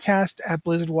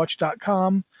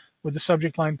podcast@blizzardwatch.com with the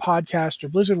subject line podcast or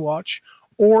Blizzard Watch.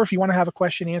 Or if you want to have a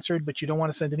question answered, but you don't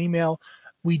want to send an email,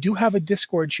 we do have a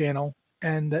Discord channel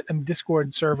and a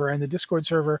Discord server. And the Discord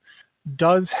server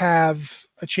does have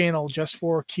a channel just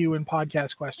for Q and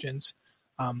podcast questions.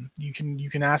 You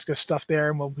can ask us stuff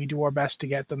there, and we do our best to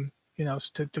get them,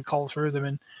 to call through them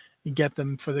and get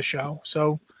them for the show.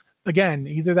 So again,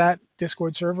 either that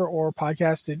Discord server or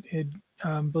podcast at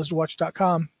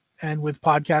blizzardwatch.com, and with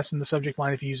podcast in the subject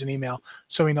line if you use an email,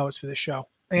 so we know it's for this show.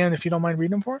 And if you don't mind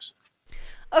reading them for us.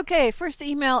 Okay, first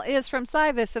email is from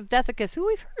Cybus of Dethicus, who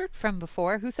we've heard from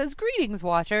before, who says, "Greetings,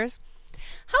 Watchers.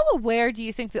 How aware do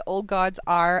you think the old gods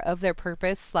are of their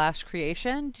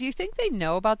purpose/creation? Do you think they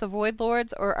know about the Void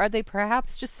Lords, or are they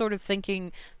perhaps just sort of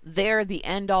thinking they're the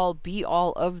end-all,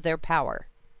 be-all of their power?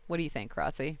 What do you think,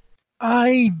 Rossi?"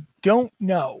 I don't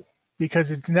know, because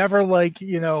it's never like,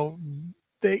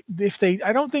 I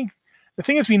don't think, the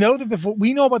thing is, we know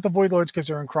about the Void Lords because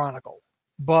they're in Chronicle,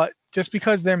 but just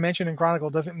because they're mentioned in Chronicle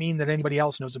doesn't mean that anybody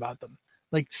else knows about them.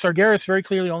 Like, Sargeras very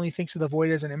clearly only thinks of the Void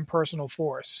as an impersonal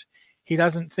force. He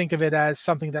doesn't think of it as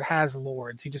something that has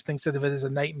lords. He just thinks of it as a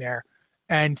nightmare.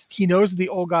 And he knows that the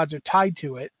old gods are tied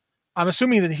to it. I'm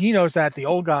assuming that if he knows that, the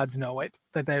old gods know it,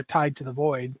 that they're tied to the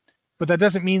Void. But that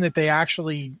doesn't mean that they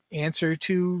actually answer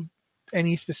to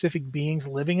any specific beings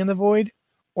living in the Void,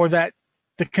 or that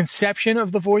the conception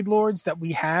of the Void Lords that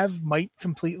we have might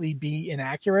completely be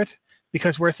inaccurate,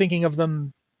 because we're thinking of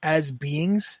them as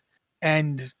beings,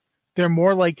 and they're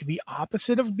more like the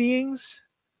opposite of beings.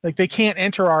 Like, they can't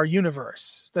enter our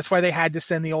universe. That's why they had to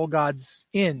send the old gods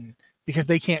in, because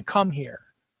they can't come here.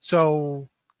 So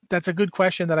that's a good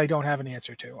question that I don't have an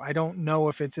answer to. I don't know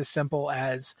if it's as simple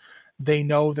as they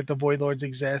know that the Void Lords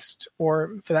exist,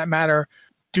 or for that matter,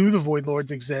 do the Void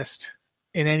Lords exist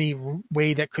in any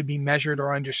way that could be measured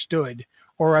or understood,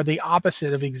 or are they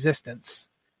opposite of existence?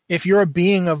 If you're a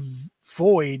being of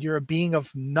void, you're a being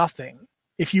of nothing.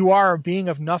 If you are a being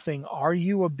of nothing, are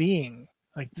you a being?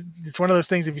 Like, it's one of those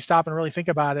things, if you stop and really think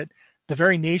about it, the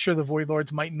very nature of the Void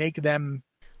Lords might make them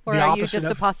or the are opposite you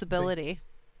just of a possibility?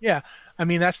 Yeah. I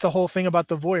mean, that's the whole thing about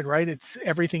the Void, right? It's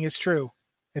everything is true.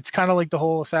 It's kind of like the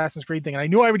whole Assassin's Creed thing. And I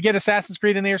knew I would get Assassin's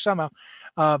Creed in there somehow.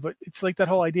 But it's like that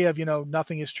whole idea of,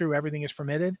 nothing is true, everything is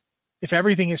permitted. If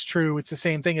everything is true, it's the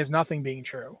same thing as nothing being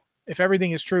true. If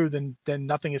everything is true, then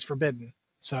nothing is forbidden.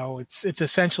 So it's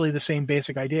essentially the same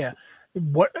basic idea.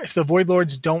 What if the Void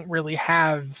Lords don't really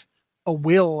have a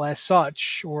will as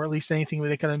such, or at least anything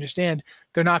they can understand?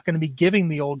 They're not going to be giving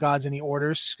the old gods any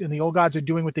orders, and the old gods are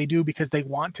doing what they do because they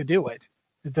want to do it.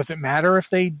 It doesn't matter if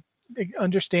they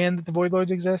understand that the Void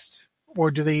Lords exist,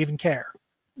 or do they even care?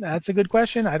 That's a good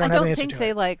question. I don't have an answer to it. I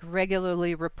don't think they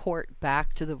regularly report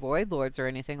back to the Void Lords or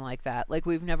anything like that. Like,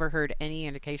 we've never heard any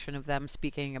indication of them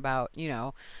speaking about,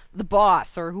 the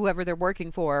boss or whoever they're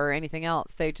working for or anything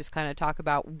else. They just kind of talk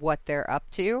about what they're up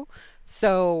to.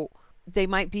 So they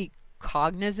might be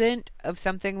cognizant of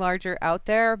something larger out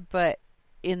there, but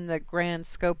in the grand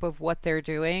scope of what they're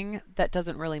doing, that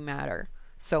doesn't really matter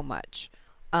so much.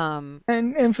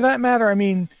 And for that matter, I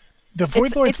mean, the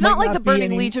Void Lords, it's not like the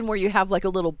Burning Legion where you have like a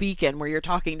little beacon where you're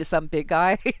talking to some big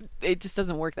guy. It just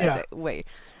doesn't work that way.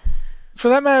 For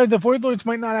that matter, the Void Lords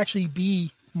might not actually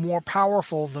be more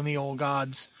powerful than the old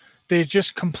gods. They're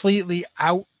just completely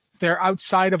they're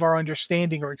outside of our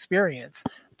understanding or experience.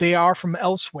 They are from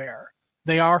elsewhere.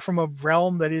 They are from a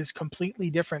realm that is completely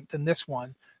different than this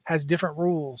one. has different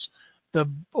rules. The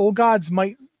old gods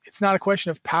might, it's not a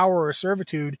question of power or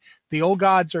servitude. The old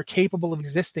gods are capable of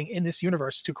existing in this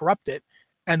universe to corrupt it,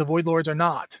 and the Void Lords are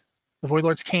not. The Void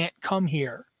Lords can't come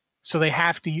here. So they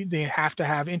have to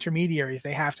have intermediaries.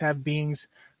 They have to have beings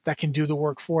that can do the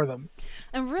work for them.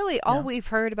 And really, all we've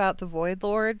heard about the Void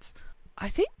Lords, I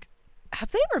think,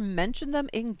 have they ever mentioned them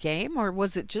in game, or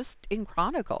was it just in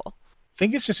Chronicle? I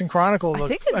think it's just in Chronicle. I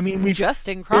think it's just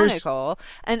in Chronicle,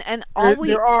 and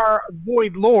there are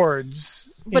Void Lords,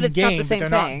 but it's game, not the same but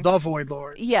they're thing. Not the Void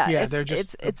Lords. Yeah,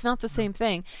 it's not the same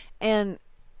thing. And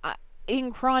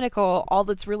in Chronicle, all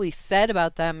that's really said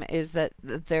about them is that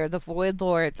they're the Void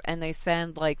Lords, and they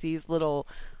send like these little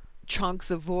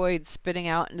chunks of void spitting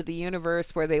out into the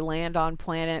universe where they land on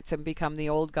planets and become the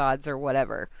old gods or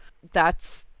whatever.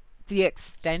 That's the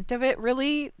extent of it,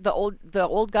 really. The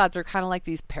old gods are kind of like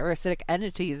these parasitic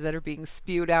entities that are being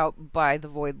spewed out by the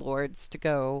Void Lords to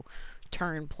go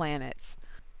turn planets,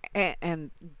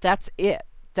 and that's it.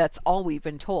 That's all we've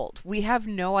been told. We have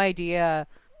no idea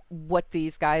what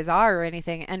these guys are or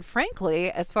anything. And frankly,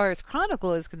 as far as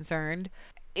Chronicle is concerned,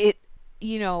 the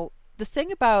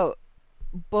thing about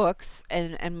books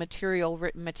and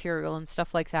written material and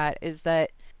stuff like that is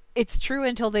that it's true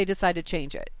until they decide to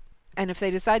change it. And if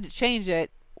they decide to change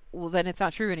it, well, then it's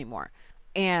not true anymore.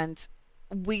 And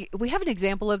we have an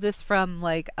example of this from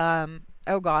like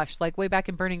way back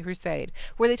in Burning Crusade,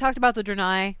 where they talked about the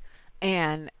Draenei,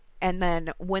 and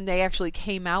then when they actually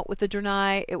came out with the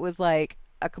Draenei, it was like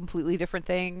a completely different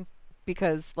thing,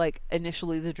 because like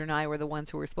initially the Draenei were the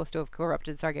ones who were supposed to have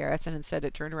corrupted Sargeras, and instead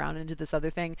it turned around into this other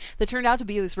thing that turned out to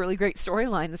be this really great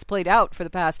storyline that's played out for the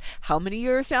past how many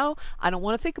years now? I don't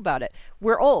want to think about it.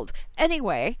 We're old.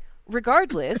 Anyway,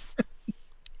 regardless,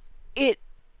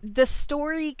 the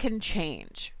story can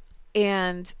change.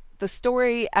 And the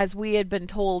story, as we had been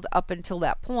told up until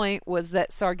that point, was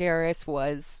that Sargeras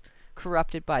was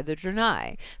corrupted by the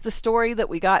Draenei. The story that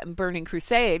we got in Burning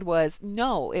Crusade was,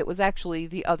 no, it was actually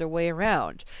the other way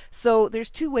around. So there's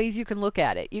two ways you can look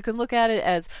at it. You can look at it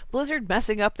as Blizzard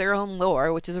messing up their own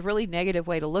lore, which is a really negative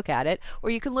way to look at it, or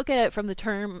you can look at it from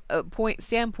the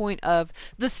standpoint of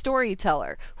the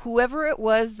storyteller. Whoever it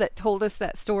was that told us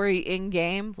that story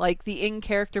in-game, like the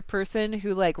in-character person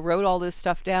who like wrote all this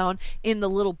stuff down in the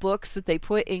little books that they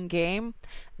put in-game,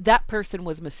 that person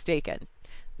was mistaken.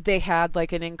 They had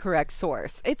like an incorrect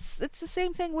source. It's the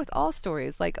same thing with all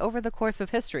stories. Like over the course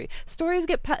of history, stories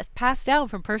get passed down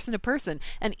from person to person,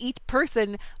 and each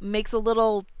person makes a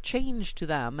little change to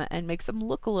them and makes them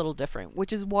look a little different,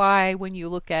 which is why when you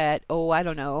look at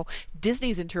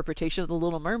Disney's interpretation of The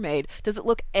Little Mermaid, does it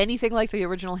look anything like the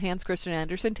original Hans Christian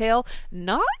Andersen tale?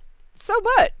 Not so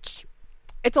much.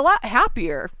 It's a lot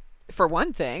happier, for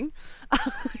one thing.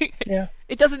 Yeah.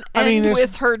 It doesn't end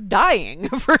with her dying,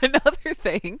 for another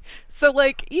thing. So,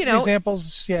 like, there's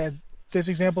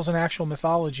examples in actual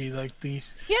mythology, like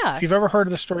these. Yeah. If you've ever heard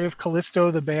of the story of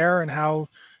Callisto the bear and how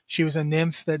she was a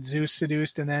nymph that Zeus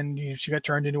seduced, and then she got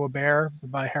turned into a bear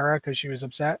by Hera because she was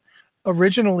upset.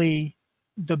 Originally,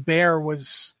 the bear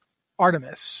was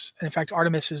Artemis. And in fact,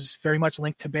 Artemis is very much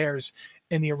linked to bears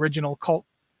in the original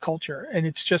culture. And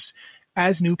it's just,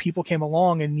 as new people came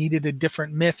along and needed a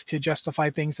different myth to justify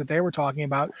things that they were talking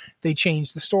about, they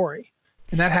changed the story.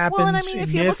 And that happens. Well, and I mean,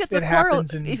 if you look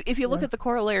at the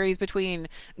corollaries between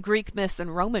Greek myths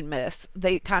and Roman myths,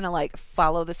 they kind of like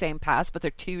follow the same paths, but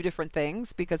they're two different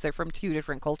things because they're from two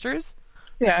different cultures.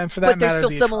 Yeah, and for that matter, but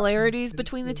there's still similarities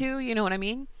between the two. You know what I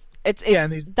mean? It's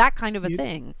that kind of a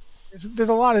thing. There's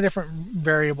a lot of different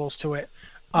variables to it.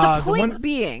 The point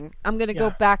being, I'm going to go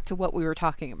back to what we were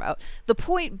talking about. The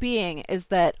point being is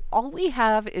that all we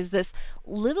have is this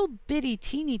little bitty,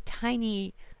 teeny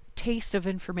tiny taste of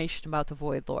information about the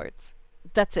Void Lords.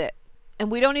 That's it.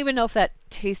 And we don't even know if that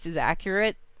taste is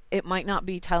accurate. It might not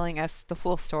be telling us the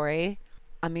full story.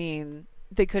 I mean,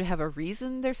 they could have a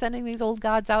reason they're sending these old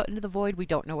gods out into the void. We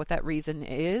don't know what that reason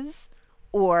is.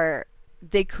 Or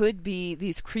they could be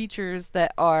these creatures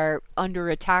that are under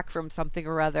attack from something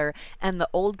or other, and the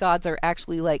old gods are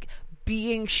actually like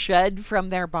being shed from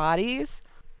their bodies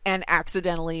and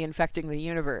accidentally infecting the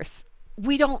universe.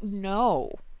 We don't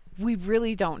know. We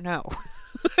really don't know.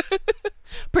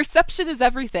 Perception is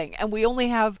everything, and we only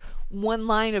have one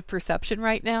line of perception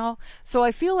right now. So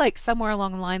I feel like somewhere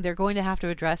along the line they're going to have to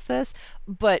address this,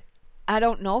 but I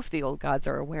don't know if the old gods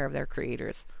are aware of their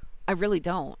creators. I really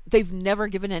don't. They've never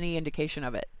given any indication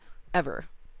of it, ever,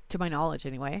 to my knowledge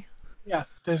anyway. Yeah,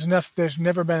 there's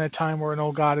never been a time where an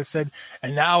old god has said,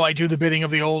 "And now I do the bidding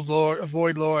of the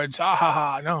Void Lords." Ha ha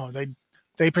ha! No,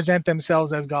 they present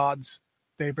themselves as gods.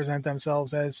 They present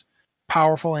themselves as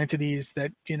powerful entities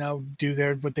that,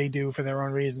 do what they do for their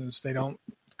own reasons. They don't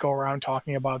go around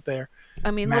talking about their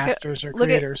I mean, masters or look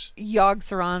at creators. Yogg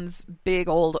Saron's big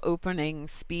old opening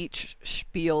speech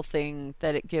spiel thing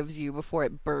that it gives you before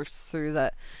it bursts through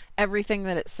that. Everything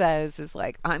that it says is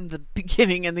like, I'm the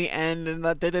beginning and the end, and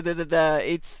the da da da da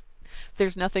da.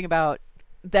 There's nothing about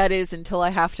that is until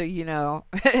I have to,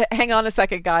 hang on a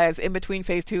second, guys. In between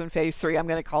phase 2 and phase 3, I'm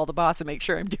going to call the boss and make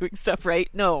sure I'm doing stuff right.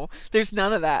 No, there's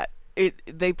none of that.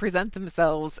 They present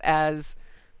themselves as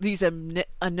these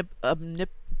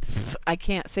I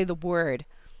can't say the word.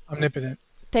 Omnipotent.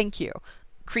 Thank you.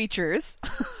 Creatures.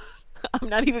 I'm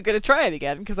not even going to try it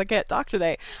again because I can't talk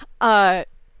today.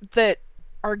 That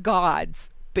are gods,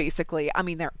 basically. I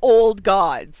mean, they're old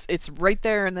gods. It's right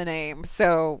there in the name.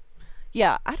 So,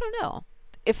 yeah, I don't know.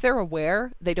 If they're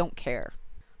aware, they don't care.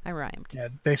 I rhymed. Yeah,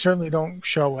 they certainly don't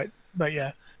show it, but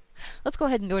yeah. Let's go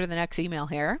ahead and go to the next email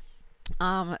here.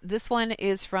 This one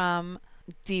is from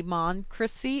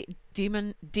Demoncracy.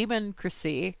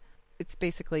 It's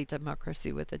basically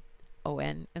democracy with a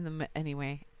O-N in the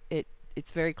anyway.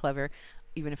 It's very clever,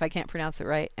 even if I can't pronounce it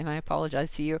right, and I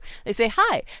apologize to you. They say,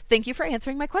 hi, thank you for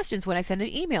answering my questions when I send in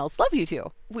emails. Love you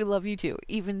too. We love you too,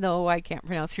 even though I can't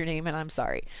pronounce your name, and I'm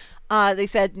sorry. They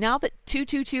said, now that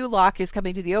 222 Lock is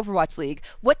coming to the Overwatch League,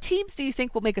 what teams do you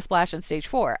think will make a splash on Stage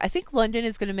 4? I think London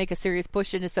is going to make a serious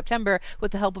push into September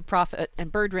with the help of Prophet and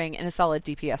Birdring in a solid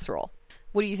DPS role.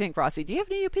 What do you think, Rossi? Do you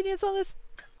have any opinions on this?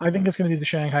 I think it's going to be the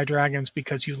Shanghai Dragons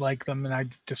because you like them, and I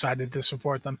decided to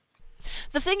support them.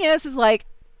 The thing is like,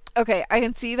 okay, I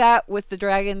can see that with the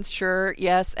Dragons, sure,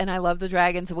 yes, and I love the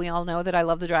Dragons, and we all know that I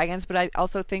love the Dragons, but I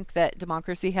also think that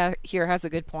Democracy here has a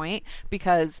good point,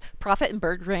 because Prophet and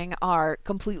Birdring are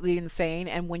completely insane,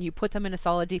 and when you put them in a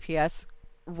solid DPS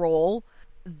role,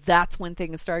 that's when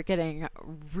things start getting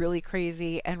really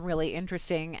crazy and really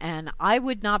interesting, and I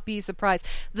would not be surprised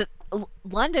that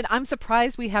London, I'm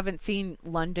surprised we haven't seen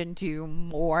London do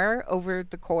more over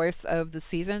the course of the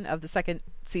season, of the second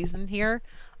season here.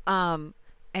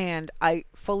 And I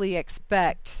fully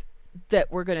expect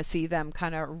that we're going to see them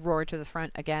kind of roar to the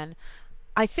front again.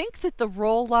 I think that the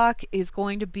role lock is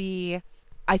going to be,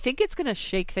 I think it's going to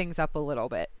shake things up a little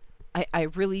bit. I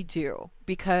really do.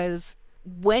 Because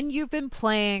when you've been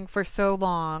playing for so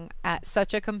long at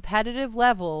such a competitive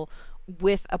level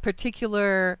with a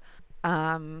particular,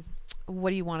 what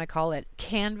do you want to call it?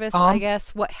 Canvas, I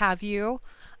guess, what have you,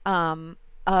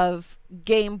 of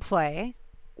gameplay,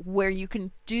 where you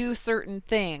can do certain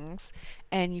things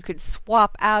and you can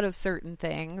swap out of certain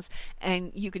things,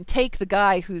 and you can take the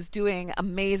guy who's doing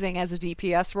amazing as a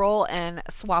DPS role and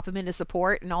swap him into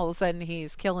support, and all of a sudden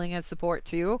he's killing as support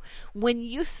too. When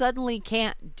you suddenly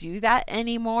can't do that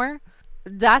anymore,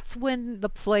 that's when the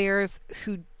players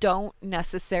who don't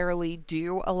necessarily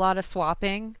do a lot of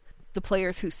swapping, the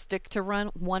players who stick to run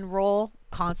one role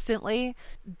constantly,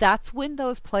 that's when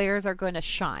those players are going to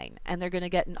shine, and they're going to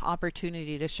get an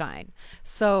opportunity to shine.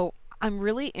 So I'm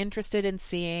really interested in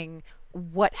seeing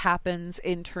what happens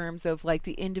in terms of like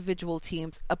the individual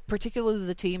teams, particularly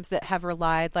the teams that have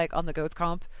relied like on the GOATS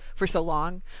comp for so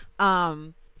long,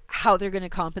 how they're going to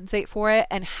compensate for it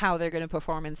and how they're going to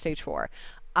perform in Stage 4.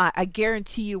 I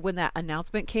guarantee you when that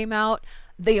announcement came out,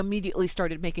 they immediately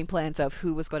started making plans of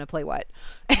who was going to play what.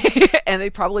 And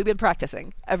they've probably been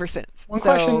practicing ever since. One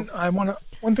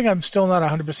thing I'm still not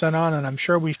 100% on, and I'm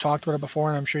sure we've talked about it before,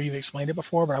 and I'm sure you've explained it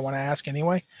before, but I want to ask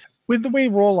anyway. With the way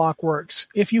role lock works,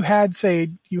 if you had, say,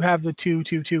 you have the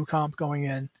 2-2-2 comp going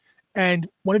in, and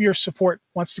one of your support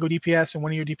wants to go DPS and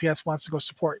one of your DPS wants to go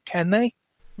support, can they?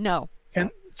 No.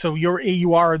 So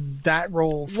you are that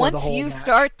role for the whole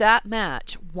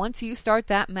match. Once you start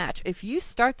that match, if you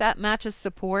start that match as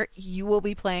support, you will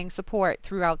be playing support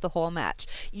throughout the whole match.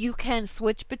 You can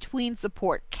switch between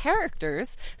support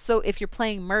characters. So if you're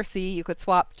playing Mercy, you could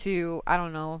swap to, I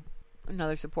don't know,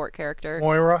 another support character.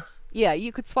 Moira? Yeah,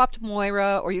 you could swap to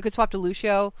Moira, or you could swap to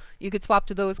Lucio. You could swap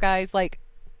to those guys, like,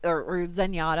 or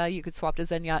Zenyatta. You could swap to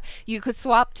Zenyatta. You could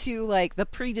swap to, like, the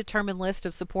predetermined list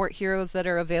of support heroes that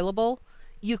are available.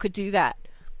 You could do that.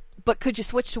 But could you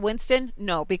switch to Winston?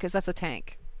 No, because that's a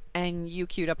tank. And you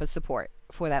queued up as support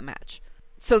for that match.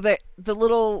 So the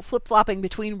little flip-flopping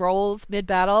between roles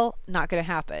mid-battle, not going to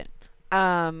happen.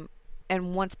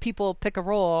 And once people pick a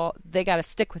role, they got to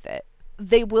stick with it.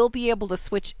 They will be able to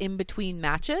switch in between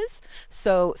matches.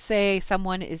 So say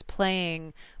someone is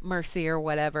playing Mercy or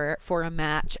whatever for a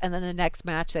match, and then the next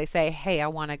match they say, hey, I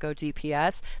want to go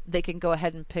DPS. They can go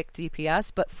ahead and pick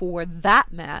DPS. But for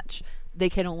that match, they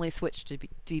can only switch to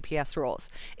DPS roles.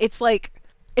 It's like,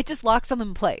 it just locks them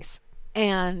in place.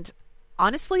 And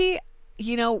honestly,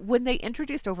 you know, when they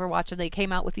introduced Overwatch and they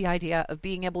came out with the idea of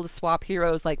being able to swap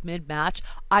heroes like mid-match,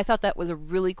 I thought that was a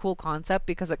really cool concept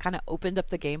because it kind of opened up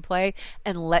the gameplay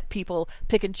and let people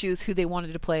pick and choose who they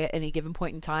wanted to play at any given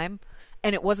point in time.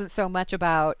 And it wasn't so much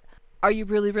about, are you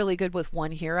really, really good with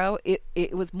one hero?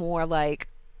 It was more like,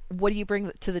 what do you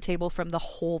bring to the table from the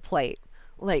whole plate?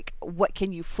 Like, what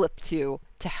can you flip to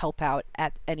help out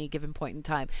at any given point in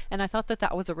time? And I thought that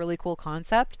that was a really cool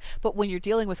concept. But when you're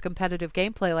dealing with competitive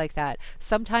gameplay like that,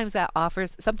 sometimes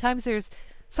there's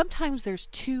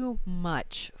too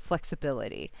much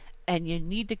flexibility, and you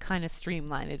need to kind of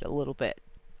streamline it a little bit.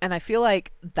 And I feel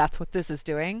like that's what this is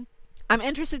doing. I'm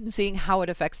interested in seeing how it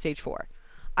affects Stage 4.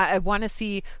 I want to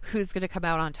see who's going to come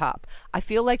out on top. I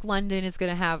feel like London is going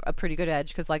to have a pretty good edge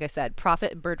because, like I said,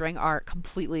 Prophet and Birdring are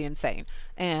completely insane.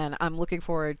 And I'm looking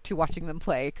forward to watching them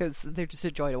play because they're just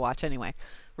a joy to watch anyway,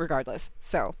 regardless.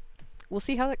 So we'll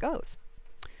see how that goes.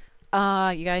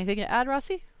 You got anything to add,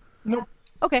 Rossi? Nope.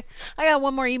 Okay, I got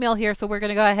one more email here, so we're going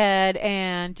to go ahead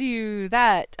and do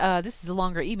that. This is a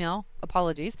longer email.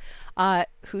 Apologies.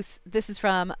 This is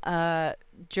from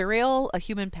Jeriel, a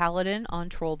human paladin on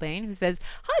Trollbane, who says,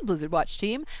 "Hi, Blizzard Watch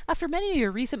team. After many of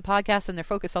your recent podcasts and their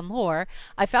focus on lore,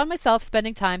 I found myself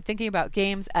spending time thinking about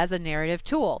games as a narrative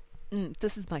tool."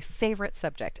 This is my favorite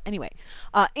subject. Anyway,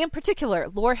 in particular,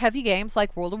 lore-heavy games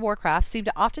like World of Warcraft seem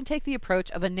to often take the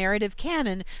approach of a narrative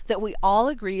canon that we all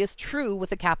agree is true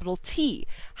with a capital T.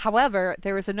 However,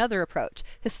 there is another approach.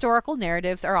 Historical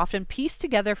narratives are often pieced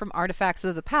together from artifacts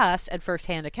of the past and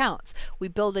first-hand accounts. We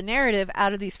build a narrative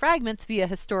out of these fragments via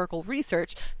historical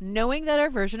research, knowing that our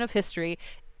version of history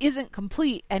isn't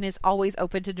complete and is always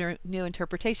open to new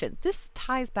interpretation. This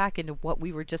ties back into what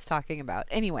we were just talking about.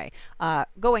 Anyway,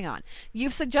 going on.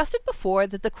 You've suggested before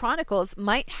that the Chronicles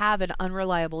might have an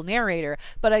unreliable narrator,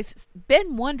 but I've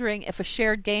been wondering if a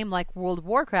shared game like World of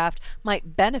Warcraft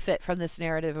might benefit from this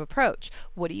narrative approach.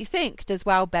 What do you think? Does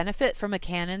WoW benefit from a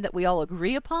canon that we all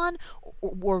agree upon,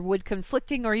 or would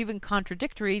conflicting or even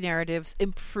contradictory narratives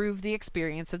improve the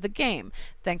experience of the game?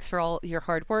 Thanks for all your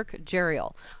hard work,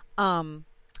 Jeriel.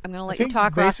 I'm going to let you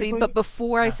talk, Rossi, but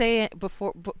before I say it,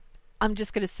 I'm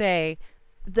just going to say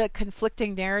the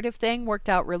conflicting narrative thing worked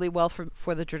out really well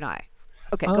for the Draenei.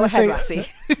 Okay, go ahead, Rossi.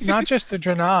 Not just the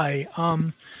Draenei.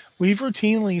 We've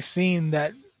routinely seen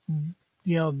that,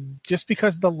 you know, just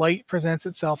because the light presents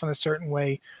itself in a certain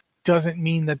way doesn't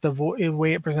mean that the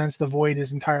way it presents the void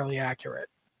is entirely accurate.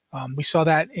 We saw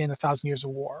that in 1,000 Years of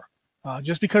War.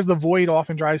 Just because the void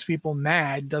often drives people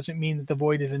mad doesn't mean that the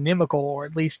void is inimical, or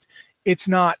at least it's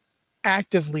not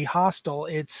actively hostile.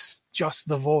 It's just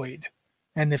the void.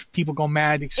 And if people go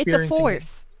mad experiencing it's a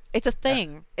force. It's a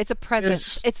thing. It's a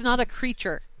presence. It's not a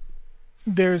creature.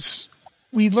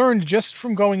 We learned just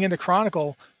from going into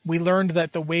Chronicle, we learned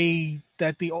that the way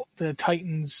that the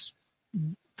Titans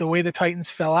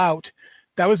fell out,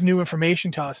 that was new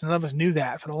information to us. None of us knew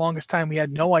that. For the longest time, we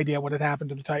had no idea what had happened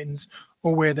to the Titans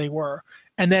or where they were.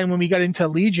 And then when we got into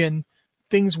Legion,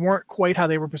 things weren't quite how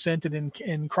they were presented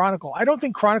in Chronicle. I don't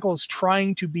think Chronicle is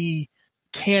trying to be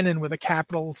canon with a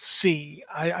capital C.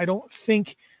 I don't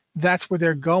think that's where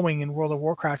they're going in World of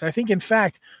Warcraft. I think, in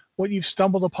fact, what you've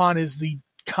stumbled upon is the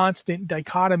constant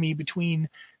dichotomy between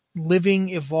living,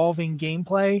 evolving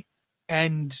gameplay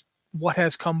and what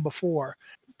has come before.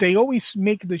 They always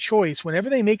make the choice, whenever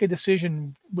they make a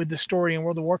decision with the story in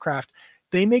World of Warcraft,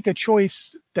 they make a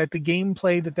choice that the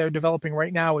gameplay that they're developing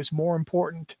right now is more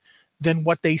important than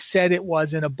what they said it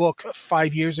was in a book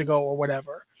 5 years ago or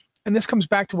whatever. And this comes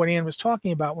back to what Anne was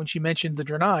talking about when she mentioned the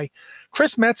Draenei.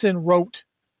 Chris Metzen wrote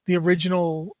the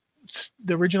original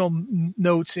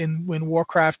notes in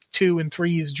Warcraft 2 and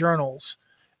 3's journals.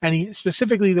 And he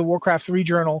specifically the Warcraft 3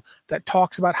 journal that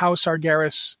talks about how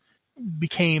Sargeras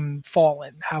became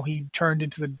fallen, how he turned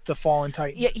into the fallen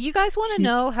Titan. Yeah, you guys want to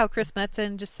know how Chris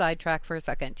Metzen, just sidetrack for a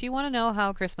second. Do you want to know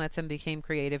how Chris Metzen became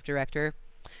creative director?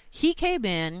 He came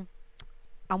in,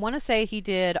 I want to say he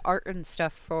did art and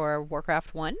stuff for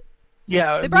Warcraft 1.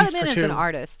 Yeah, they brought him in as an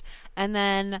artist. And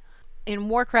then in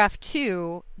Warcraft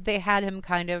 2, they had him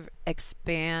kind of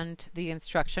expand the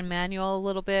instruction manual a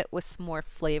little bit with some more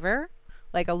flavor,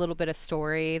 like a little bit of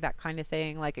story, that kind of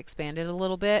thing, like expanded a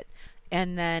little bit.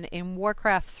 And then in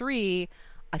Warcraft 3,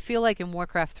 I feel like in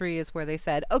Warcraft 3 is where they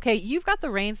said, okay, you've got the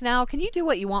reins now. Can you do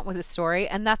what you want with the story?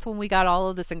 And that's when we got all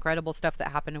of this incredible stuff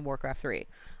that happened in Warcraft 3.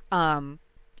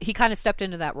 He kind of stepped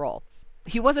into that role.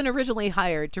 He wasn't originally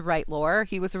hired to write lore.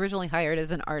 He was originally hired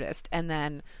as an artist and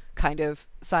then kind of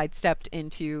sidestepped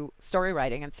into story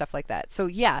writing and stuff like that. So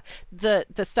yeah, the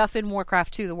stuff in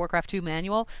Warcraft 2, the Warcraft 2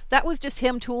 manual, that was just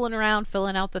him tooling around,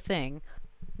 filling out the thing.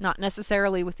 Not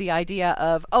necessarily with the idea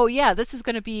of, oh yeah, this is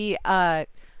going to be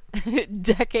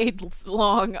decades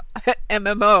long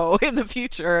MMO in the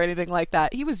future or anything like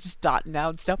that. He was just dotting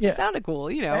down stuff that Yeah. sounded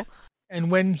cool, you know. And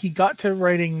when he got to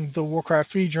writing the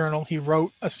Warcraft 3 journal, he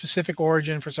wrote a specific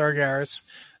origin for Sargeras,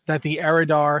 that the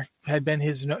Eridar had been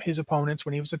his opponents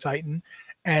when he was a Titan,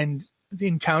 and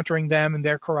encountering them and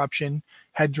their corruption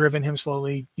had driven him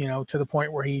slowly, to the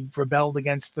point where he rebelled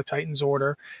against the Titans'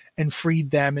 order and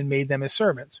freed them and made them his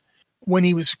servants. When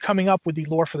he was coming up with the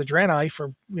lore for the Draenei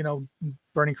for,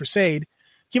 Burning Crusade,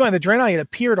 keep in mind the Draenei had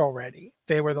appeared already.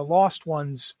 They were the lost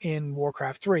ones in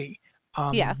Warcraft 3.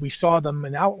 Yeah. We saw them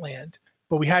in Outland,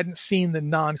 but we hadn't seen the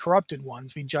non-corrupted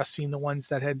ones. We'd just seen the ones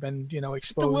that had been,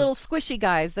 exposed. The little squishy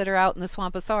guys that are out in the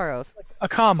Swamp of Sorrows.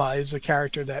 Akama is a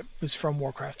character that was from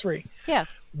Warcraft 3. Yeah.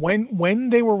 When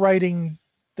they were writing,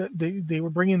 they were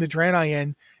bringing the Draenei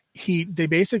in, they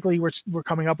basically were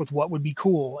coming up with what would be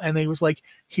cool. And he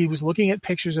was looking at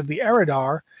pictures of the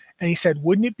Eridar, and he said,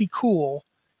 wouldn't it be cool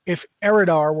if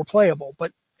Eridar were playable?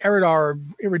 But Eridar are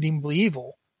irredeemably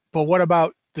evil. But what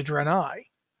about the Draenei?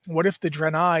 What if the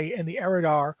Draenei and the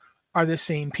Eridar are the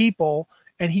same people?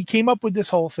 And he came up with this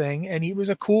whole thing, and it was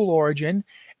a cool origin,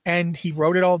 and he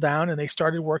wrote it all down, and they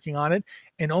started working on it.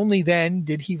 And only then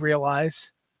did he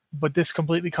realize, but this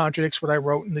completely contradicts what I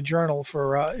wrote in the journal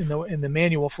for in the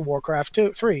manual for Warcraft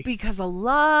 3. Because a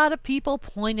lot of people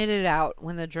pointed it out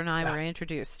when the Draenei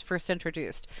were first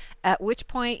introduced. At which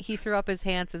point he threw up his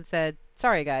hands and said,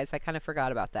 "Sorry guys, I kind of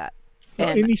forgot about that."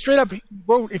 And he straight up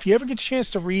wrote, if you ever get a chance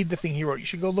to read the thing he wrote, you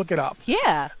should go look it up.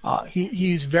 Yeah.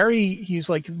 He's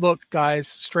like, look, guys,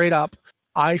 straight up,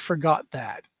 I forgot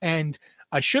that. And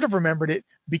I should have remembered it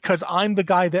because I'm the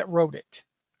guy that wrote it.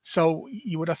 So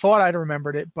you would have thought I'd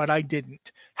remembered it, but I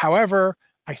didn't. However,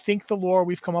 I think the lore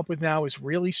we've come up with now is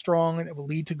really strong and it will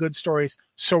lead to good stories.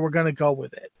 So we're going to go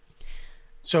with it.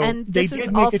 So and they this did is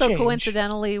make a also change.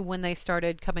 coincidentally when they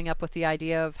started coming up with the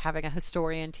idea of having a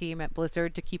historian team at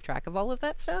Blizzard to keep track of all of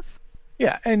that stuff.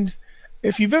 Yeah, and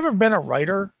if you've ever been a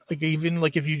writer, even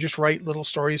if you just write little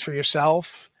stories for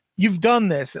yourself, you've done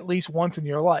this at least once in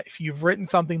your life. You've written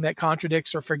something that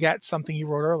contradicts or forgets something you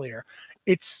wrote earlier.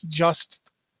 It's just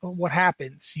what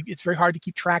happens. It's very hard to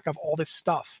keep track of all this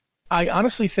stuff. I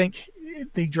honestly think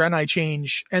the Draenei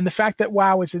change and the fact that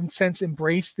WoW has in a sense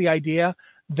embraced the idea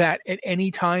that at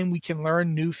any time we can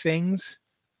learn new things,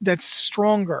 that's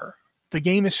stronger. The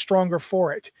game is stronger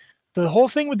for it. The whole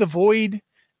thing with the Void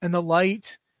and the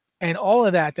Light and all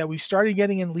of that we started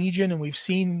getting in Legion and we've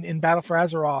seen in Battle for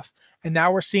Azeroth, and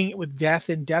now we're seeing it with Death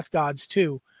and Death Gods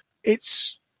too.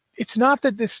 It's not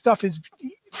that this stuff is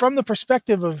from the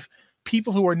perspective of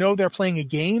people who know they're playing a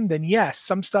game, then yes,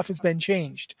 some stuff has been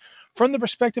changed. From the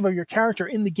perspective of your character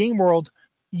in the game world,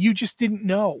 you just didn't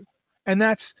know. And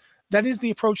that is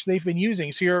the approach they've been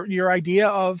using. So your idea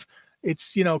of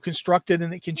it's, constructed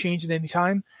and it can change at any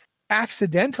time,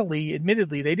 accidentally,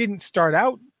 admittedly, they didn't start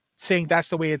out saying that's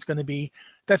the way it's going to be.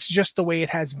 That's just the way it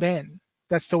has been.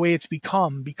 That's the way it's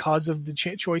become because of the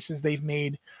choices they've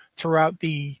made throughout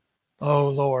the,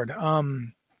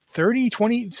 30,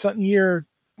 20 something year.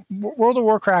 World of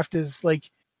Warcraft is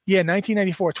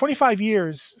 1994, 25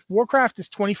 years. Warcraft is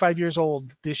 25 years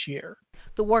old this year.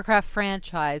 The Warcraft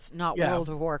franchise, not World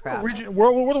of Warcraft.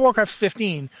 World of Warcraft's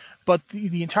 15, but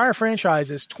the entire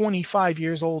franchise is 25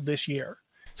 years old this year.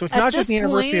 So it's not just the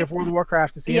anniversary of World of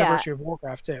Warcraft, it's the anniversary of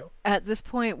Warcraft too. At this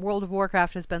point, World of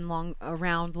Warcraft has been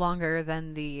around longer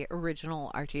than the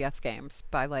original RTS games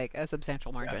by a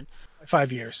substantial margin. Yeah,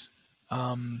 5 years.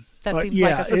 That seems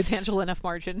like a substantial enough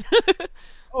margin.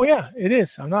 Oh yeah, it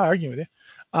is. I'm not arguing with you.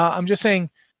 I'm just saying,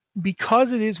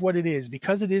 because it is what it is,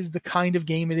 because it is the kind of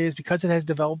game it is, because it has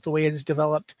developed the way it has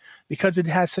developed, because it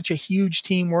has such a huge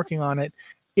team working on it,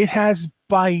 it has,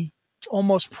 by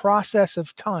almost process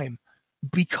of time,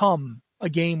 become a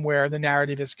game where the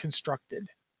narrative is constructed.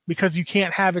 Because you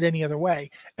can't have it any other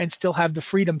way and still have the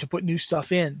freedom to put new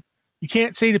stuff in. You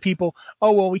can't say to people,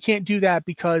 oh, well, we can't do that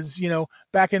because,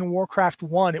 back in Warcraft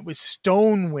 1, it was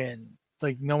Stonewind.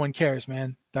 It's no one cares,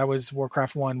 man. That was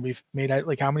Warcraft 1. We've made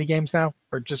how many games now?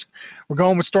 We're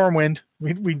going with Stormwind.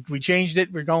 We changed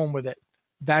it. We're going with it.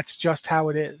 That's just how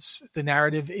it is. The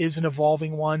narrative is an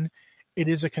evolving one. It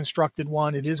is a constructed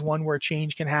one. It is one where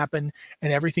change can happen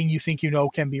and everything you think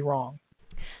can be wrong.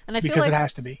 And I feel because it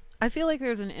has to be. I feel like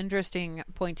there's an interesting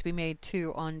point to be made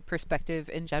too on perspective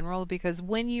in general, because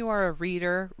when you are a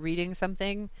reader reading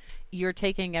something, you're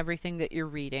taking everything that you're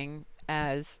reading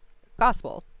as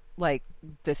gospel.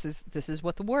 This is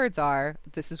what the words are,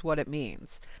 this is what it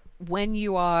means. When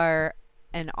you are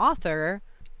an author,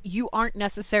 you aren't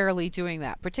necessarily doing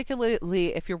that,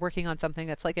 particularly if you're working on something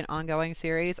that's an ongoing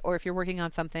series, or if you're working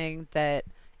on something that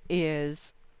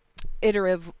is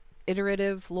iterative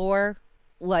iterative lore,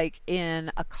 like in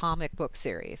a comic book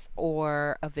series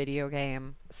or a video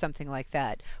game, something like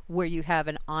that, where you have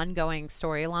an ongoing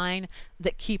storyline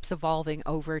that keeps evolving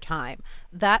over time.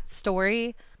 That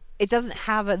story, it doesn't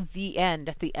have the end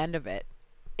at the end of it.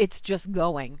 It's just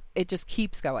going. It just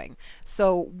keeps going.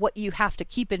 So what you have to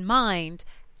keep in mind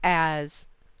as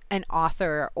an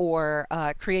author or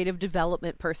a creative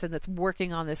development person that's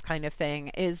working on this kind of thing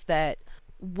is that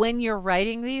when you're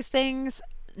writing these things,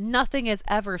 nothing is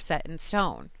ever set in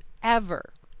stone.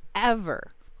 Ever.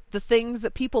 Ever. The things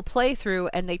that people play through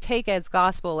and they take as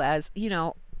gospel as,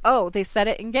 oh, they said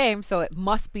it in game, so it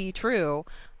must be true.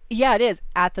 Yeah, it is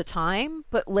at the time,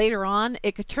 but later on,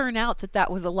 it could turn out that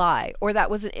that was a lie or that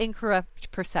was an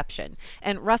incorrect perception.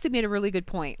 And Rossi made a really good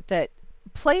point that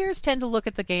players tend to look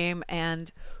at the game, and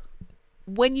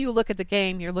when you look at the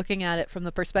game, you're looking at it from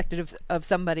the perspective of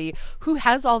somebody who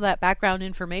has all that background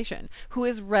information, who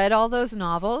has read all those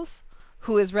novels,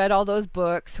 who has read all those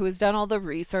books, who has done all the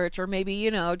research, or maybe,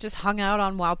 just hung out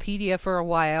on Wowpedia for a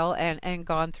while and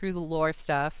gone through the lore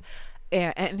stuff.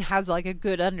 And has like a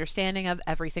good understanding of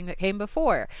everything that came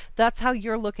before. That's how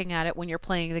you're looking at it when you're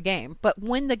playing the game. But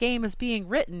when the game is being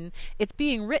written, it's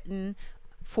being written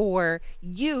for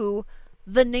you,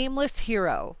 the nameless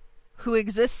hero who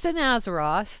exists in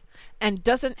Azeroth and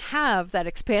doesn't have that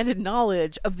expanded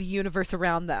knowledge of the universe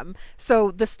around them.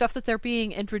 So the stuff that they're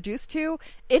being introduced to,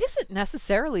 it isn't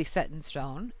necessarily set in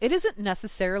stone. It isn't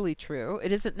necessarily true.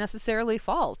 It isn't necessarily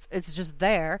false. It's just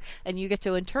there, and you get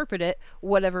to interpret it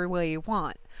whatever way you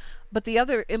want. But the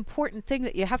other important thing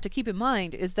that you have to keep in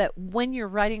mind is that when you're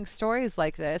writing stories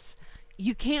like this,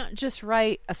 you can't just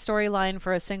write a storyline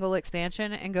for a single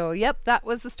expansion and go, yep, that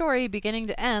was the story beginning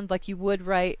to end, like you would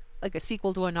write like a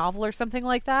sequel to a novel or something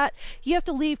like that. You have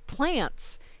to leave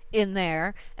plants in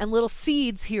there and little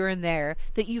seeds here and there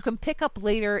that you can pick up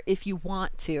later if you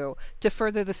want to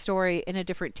further the story in a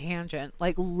different tangent,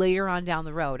 like later on down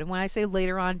the road. And when I say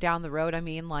later on down the road, I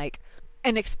mean like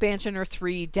an expansion or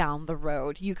 3 down the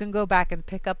road. You can go back and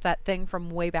pick up that thing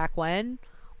from way back when,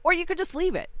 or you could just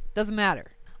leave it. Doesn't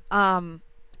matter.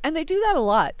 And they do that a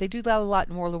lot. They do that a lot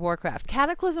in World of Warcraft.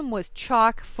 Cataclysm was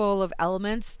chock full of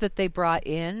elements that they brought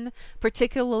in,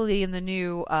 particularly in the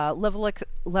new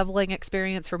leveling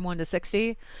experience from 1 to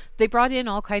 60. They brought in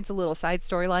all kinds of little side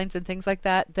storylines and things like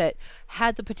that that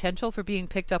had the potential for being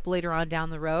picked up later on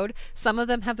down the road. Some of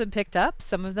them have been picked up,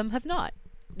 some of them have not.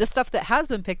 The stuff that has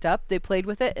been picked up, they played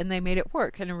with it and they made it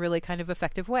work in a really kind of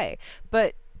effective way.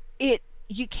 But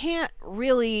you can't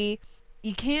really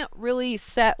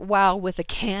set WoW with a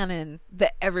canon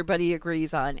that everybody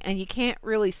agrees on, and you can't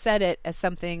really set it as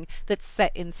something that's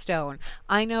set in stone.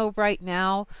 I know right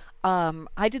now,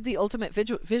 I did the Ultimate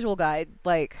Visual Guide,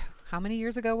 like, how many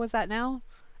years ago was that now?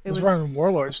 It was around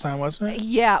Warlords time, wasn't it?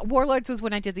 Yeah, Warlords was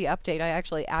when I did the update. I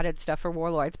actually added stuff for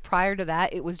Warlords. Prior to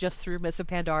that, it was just through Mists of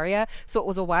Pandaria, so it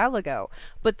was a while ago.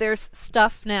 But there's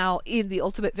stuff now in the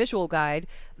Ultimate Visual Guide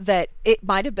that it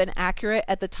might have been accurate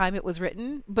at the time it was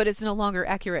written, but it's no longer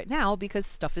accurate now because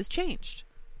stuff has changed.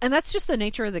 And that's just the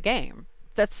nature of the game.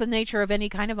 That's the nature of any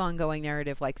kind of ongoing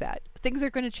narrative like that. Things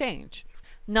are going to change.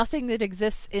 Nothing that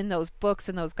exists in those books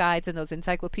and those guides and those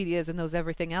encyclopedias and those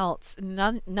everything else,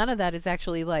 none of that is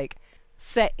actually like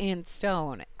set in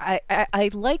stone. I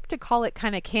like to call it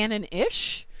kind of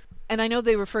canon-ish. And I know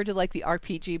they refer to like the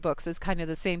RPG books as kind of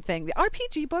the same thing. The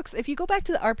RPG books, if you go back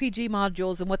to the RPG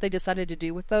modules and what they decided to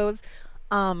do with those,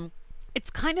 it's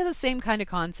kind of the same kind of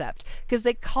concept. Because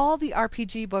they call the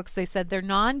RPG books, they said they're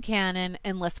non-canon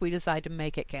unless we decide to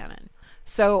make it canon.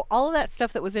 So all of that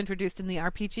stuff that was introduced in the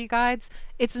RPG guides,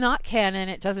 it's not canon,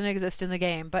 it doesn't exist in the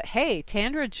game. But hey,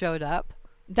 Tandred showed up.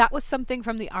 That was something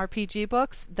from the RPG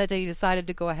books that they decided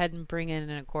to go ahead and bring in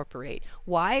and incorporate.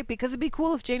 Why? Because it'd be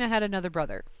cool if Jaina had another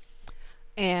brother.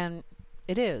 And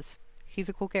it is. He's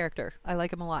a cool character. I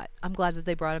like him a lot. I'm glad that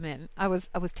they brought him in. I was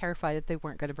terrified that they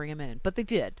weren't going to bring him in, but they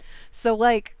did. So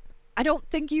like, I don't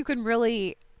think you can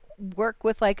really work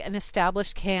with like an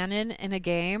established canon in a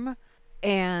game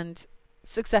and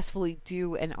successfully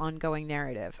do an ongoing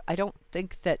narrative. I don't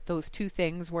think that those two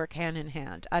things work hand in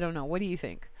hand. I don't know. What do you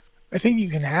think? I think you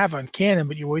can have a canon,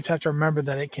 but you always have to remember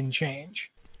that it can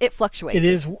change. It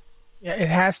fluctuates. It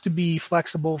has to be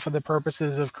flexible for the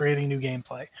purposes of creating new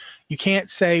gameplay. You can't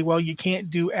say, well, you can't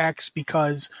do X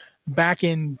because back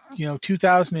in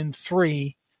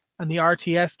 2003 on the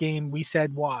RTS game we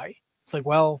said Y. It's like,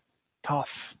 well,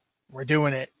 tough. We're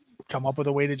doing it. Come up with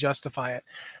a way to justify it.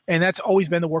 And that's always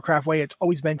been the Warcraft way. It's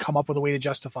always been come up with a way to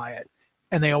justify it.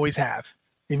 And they always have.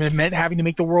 Even if it meant having to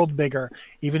make the world bigger,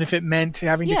 even if it meant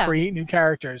having to create new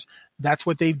characters, that's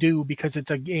what they do because it's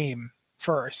a game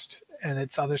first and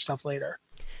it's other stuff later.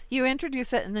 You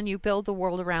introduce it and then you build the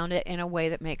world around it in a way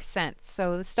that makes sense.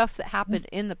 So the stuff that happened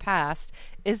in the past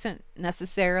isn't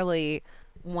necessarily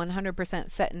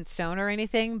 100% set in stone or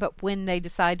anything, but when they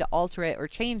decide to alter it or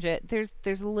change it,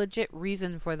 there's a legit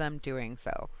reason for them doing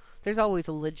so. There's always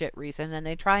a legit reason, and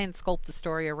they try and sculpt the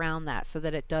story around that so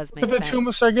that it does make But the sense. Tomb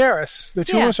of Sargeras. The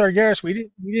Tomb Yeah. of Sargeras, we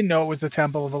didn't know it was the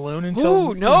Temple of Elune Ooh,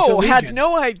 until no, had Legion.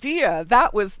 no idea.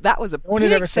 That was a No one had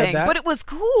big ever said thing, that. but it was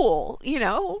cool,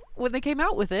 when they came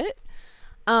out with it.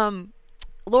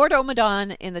 Lord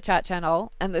Omadon in the chat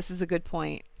channel, and this is a good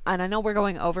point, and I know we're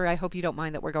going over. I hope you don't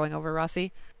mind that we're going over,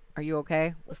 Rossi. Are you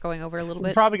okay with going over a little We're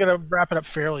bit? probably going to wrap it up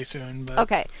fairly soon. But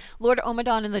Okay. Lord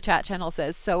Omadon in the chat channel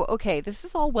says, so, okay, this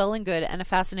is all well and good and a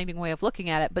fascinating way of looking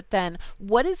at it, but then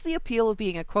what is the appeal of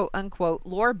being a quote-unquote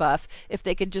lore buff if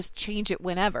they can just change it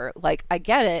whenever? Like, I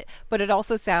get it, but it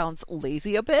also sounds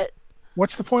lazy a bit.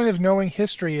 what's the point of knowing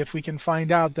history if we can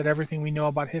find out that everything we know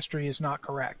about history is not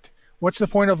correct? What's the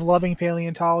point of loving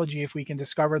paleontology if we can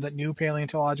discover that new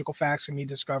paleontological facts can be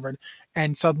discovered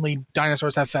and suddenly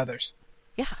dinosaurs have feathers?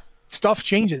 Yeah. Stuff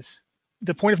changes.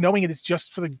 The point of knowing it is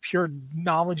just for the pure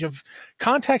knowledge of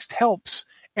context helps.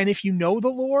 And if you know the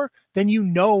lore, then you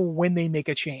know when they make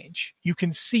a change. You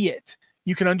can see it.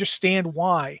 You can understand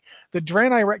why. The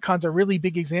Draenei retcon's a really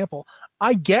big example.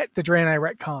 I get the Draenei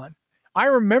retcon. I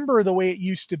remember the way it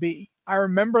used to be. I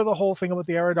remember the whole thing about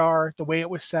the Eridar, the way it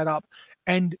was set up,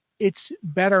 and it's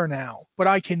better now. But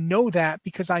I can know that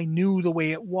because I knew the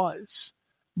way it was.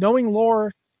 Knowing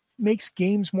lore makes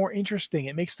games more interesting.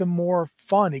 It makes them more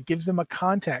fun. It gives them a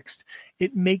context.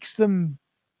 It makes them...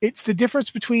 It's the difference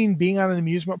between being on an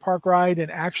amusement park ride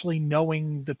and actually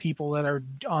knowing the people that are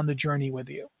on the journey with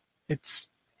you.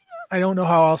 I don't know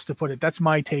how else to put it. That's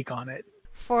my take on it.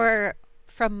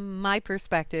 From my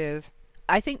perspective,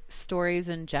 I think stories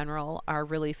in general are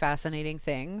really fascinating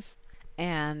things,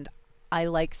 and I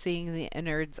like seeing the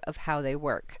innards of how they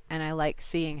work, and I like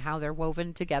seeing how they're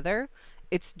woven together.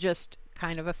 It's just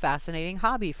kind of a fascinating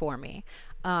hobby for me.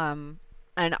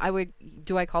 And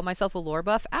do I call myself a lore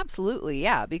buff? Absolutely,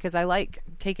 yeah, because I like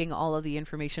taking all of the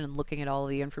information and looking at all of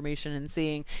the information and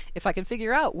seeing if I can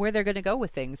figure out where they're going to go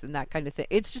with things and that kind of thing.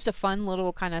 It's just a fun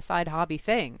little kind of side hobby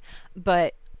thing.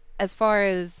 But as far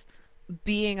as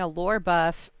being a lore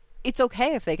buff, it's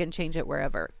okay if they can change it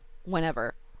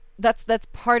whenever. That's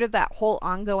part of that whole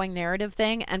ongoing narrative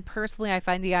thing. And personally, I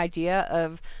find the idea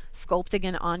of sculpting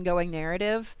an ongoing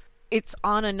narrative, it's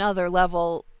on another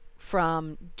level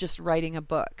from just writing a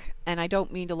book. And I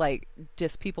don't mean to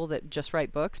diss people that just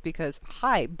write books, because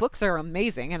books are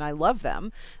amazing and I love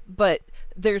them, but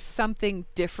there's something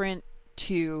different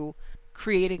to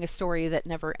creating a story that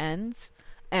never ends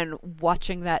and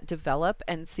watching that develop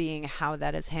and seeing how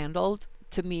that is handled.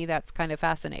 To me, that's kind of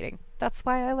fascinating. That's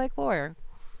why I like lore.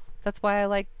 That's why I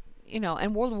like,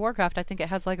 and World of Warcraft, I think it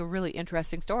has a really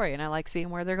interesting story, and I like seeing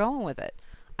where they're going with it.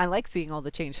 I like seeing all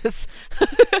the changes.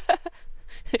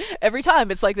 Every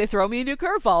time it's like they throw me a new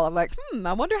curveball. I'm like,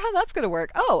 I wonder how that's going to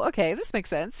work. Oh, okay, this makes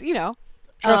sense,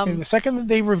 Trust me, the second that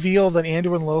they reveal that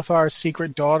Anduin Lothar's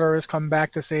secret daughter has come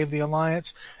back to save the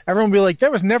Alliance, everyone will be like,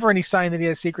 there was never any sign that he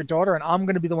had a secret daughter, and I'm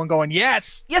going to be the one going,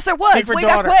 yes! Yes, there was! Secret Way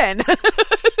daughter. back when!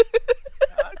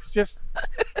 It's just...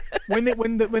 when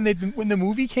the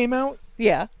movie came out,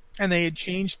 yeah, and they had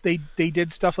changed, they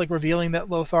did stuff like revealing that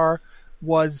Lothar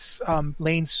was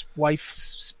Lane's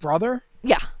wife's brother.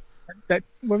 Yeah.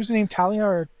 What was her name? Talia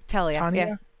or Tanya?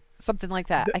 Yeah. Something like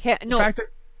that. I can't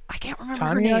remember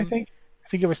Tanya, her name. I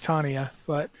think it was Tanya,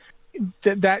 but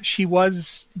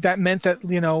that meant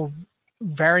that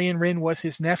Varian Rin was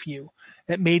his nephew.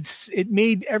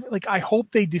 I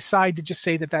hope they decide to just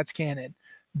say that that's canon,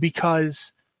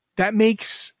 because that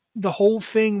makes the whole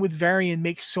thing with Varian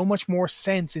make so much more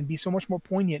sense and be so much more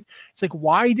poignant. It's like,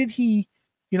 why did he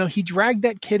dragged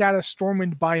that kid out of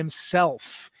Stormwind by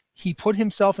himself? He put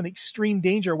himself in extreme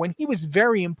danger when he was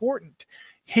very important.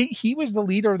 He was the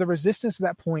leader of the resistance at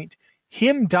that point.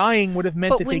 Him dying would have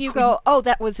meant that when you go, oh,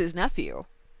 that was his nephew.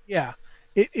 Yeah.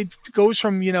 It goes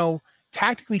from,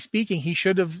 tactically speaking, he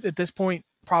should have at this point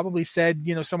probably said,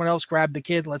 someone else grabbed the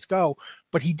kid, let's go.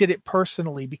 But he did it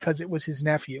personally because it was his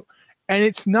nephew. And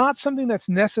it's not something that's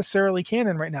necessarily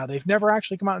canon right now. They've never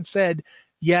actually come out and said,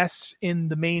 yes, in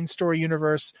the main story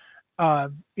universe,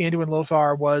 Anduin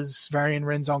Lothar was Varian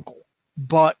Rin's uncle.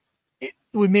 But it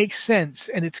would make sense,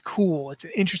 and it's cool. It's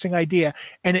an interesting idea,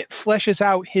 and it fleshes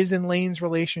out his and Lane's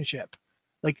relationship.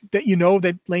 Like, that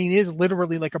that Lane is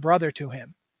literally like a brother to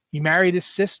him. He married his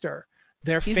sister.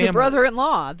 He's a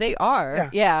brother-in-law. They are.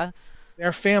 Yeah.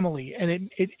 Their family, and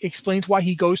it explains why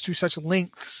he goes through such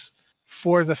lengths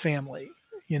for the family.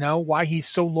 Why he's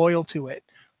so loyal to it,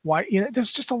 Why,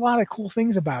 there's just a lot of cool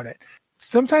things about it.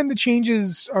 Sometimes the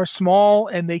changes are small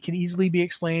and they can easily be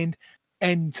explained,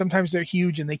 and sometimes they're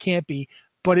huge and they can't be,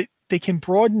 but they can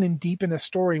broaden and deepen a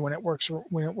story when it works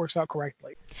out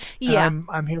correctly. Yeah. And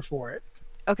I'm here for it.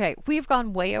 Okay, we've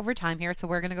gone way over time here, so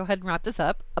we're going to go ahead and wrap this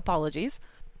up. Apologies.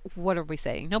 What are we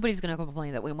saying? Nobody's going to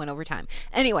complain that we went over time.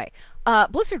 Anyway,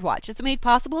 Blizzard Watch. It's made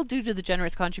possible due to the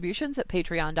generous contributions at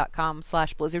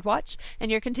patreon.com/blizzardwatch,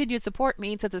 and your continued support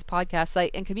means that this podcast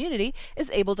site and community is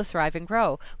able to thrive and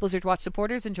grow. Blizzard Watch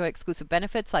supporters enjoy exclusive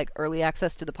benefits like early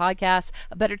access to the podcast,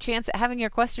 a better chance at having your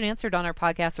question answered on our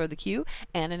podcast or the queue,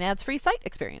 and an ads-free site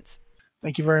experience.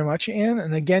 Thank you very much, Ann.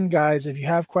 And again, guys, if you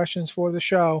have questions for the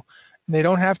show, they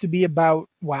don't have to be about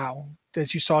WoW.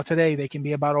 As you saw today, they can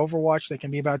be about Overwatch, they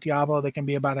can be about Diablo, they can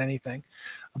be about anything.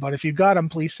 But if you've got them,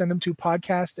 please send them to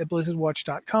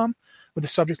podcast@blizzardwatch.com with the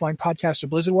subject line podcast or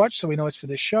Blizzard Watch so we know it's for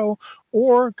this show,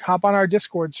 or hop on our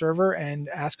Discord server and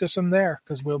ask us some there,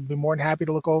 because we'll be more than happy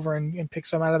to look over and pick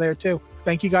some out of there too.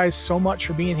 Thank you guys so much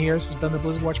for being here. This has been the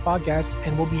Blizzard Watch podcast,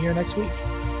 and we'll be here next week.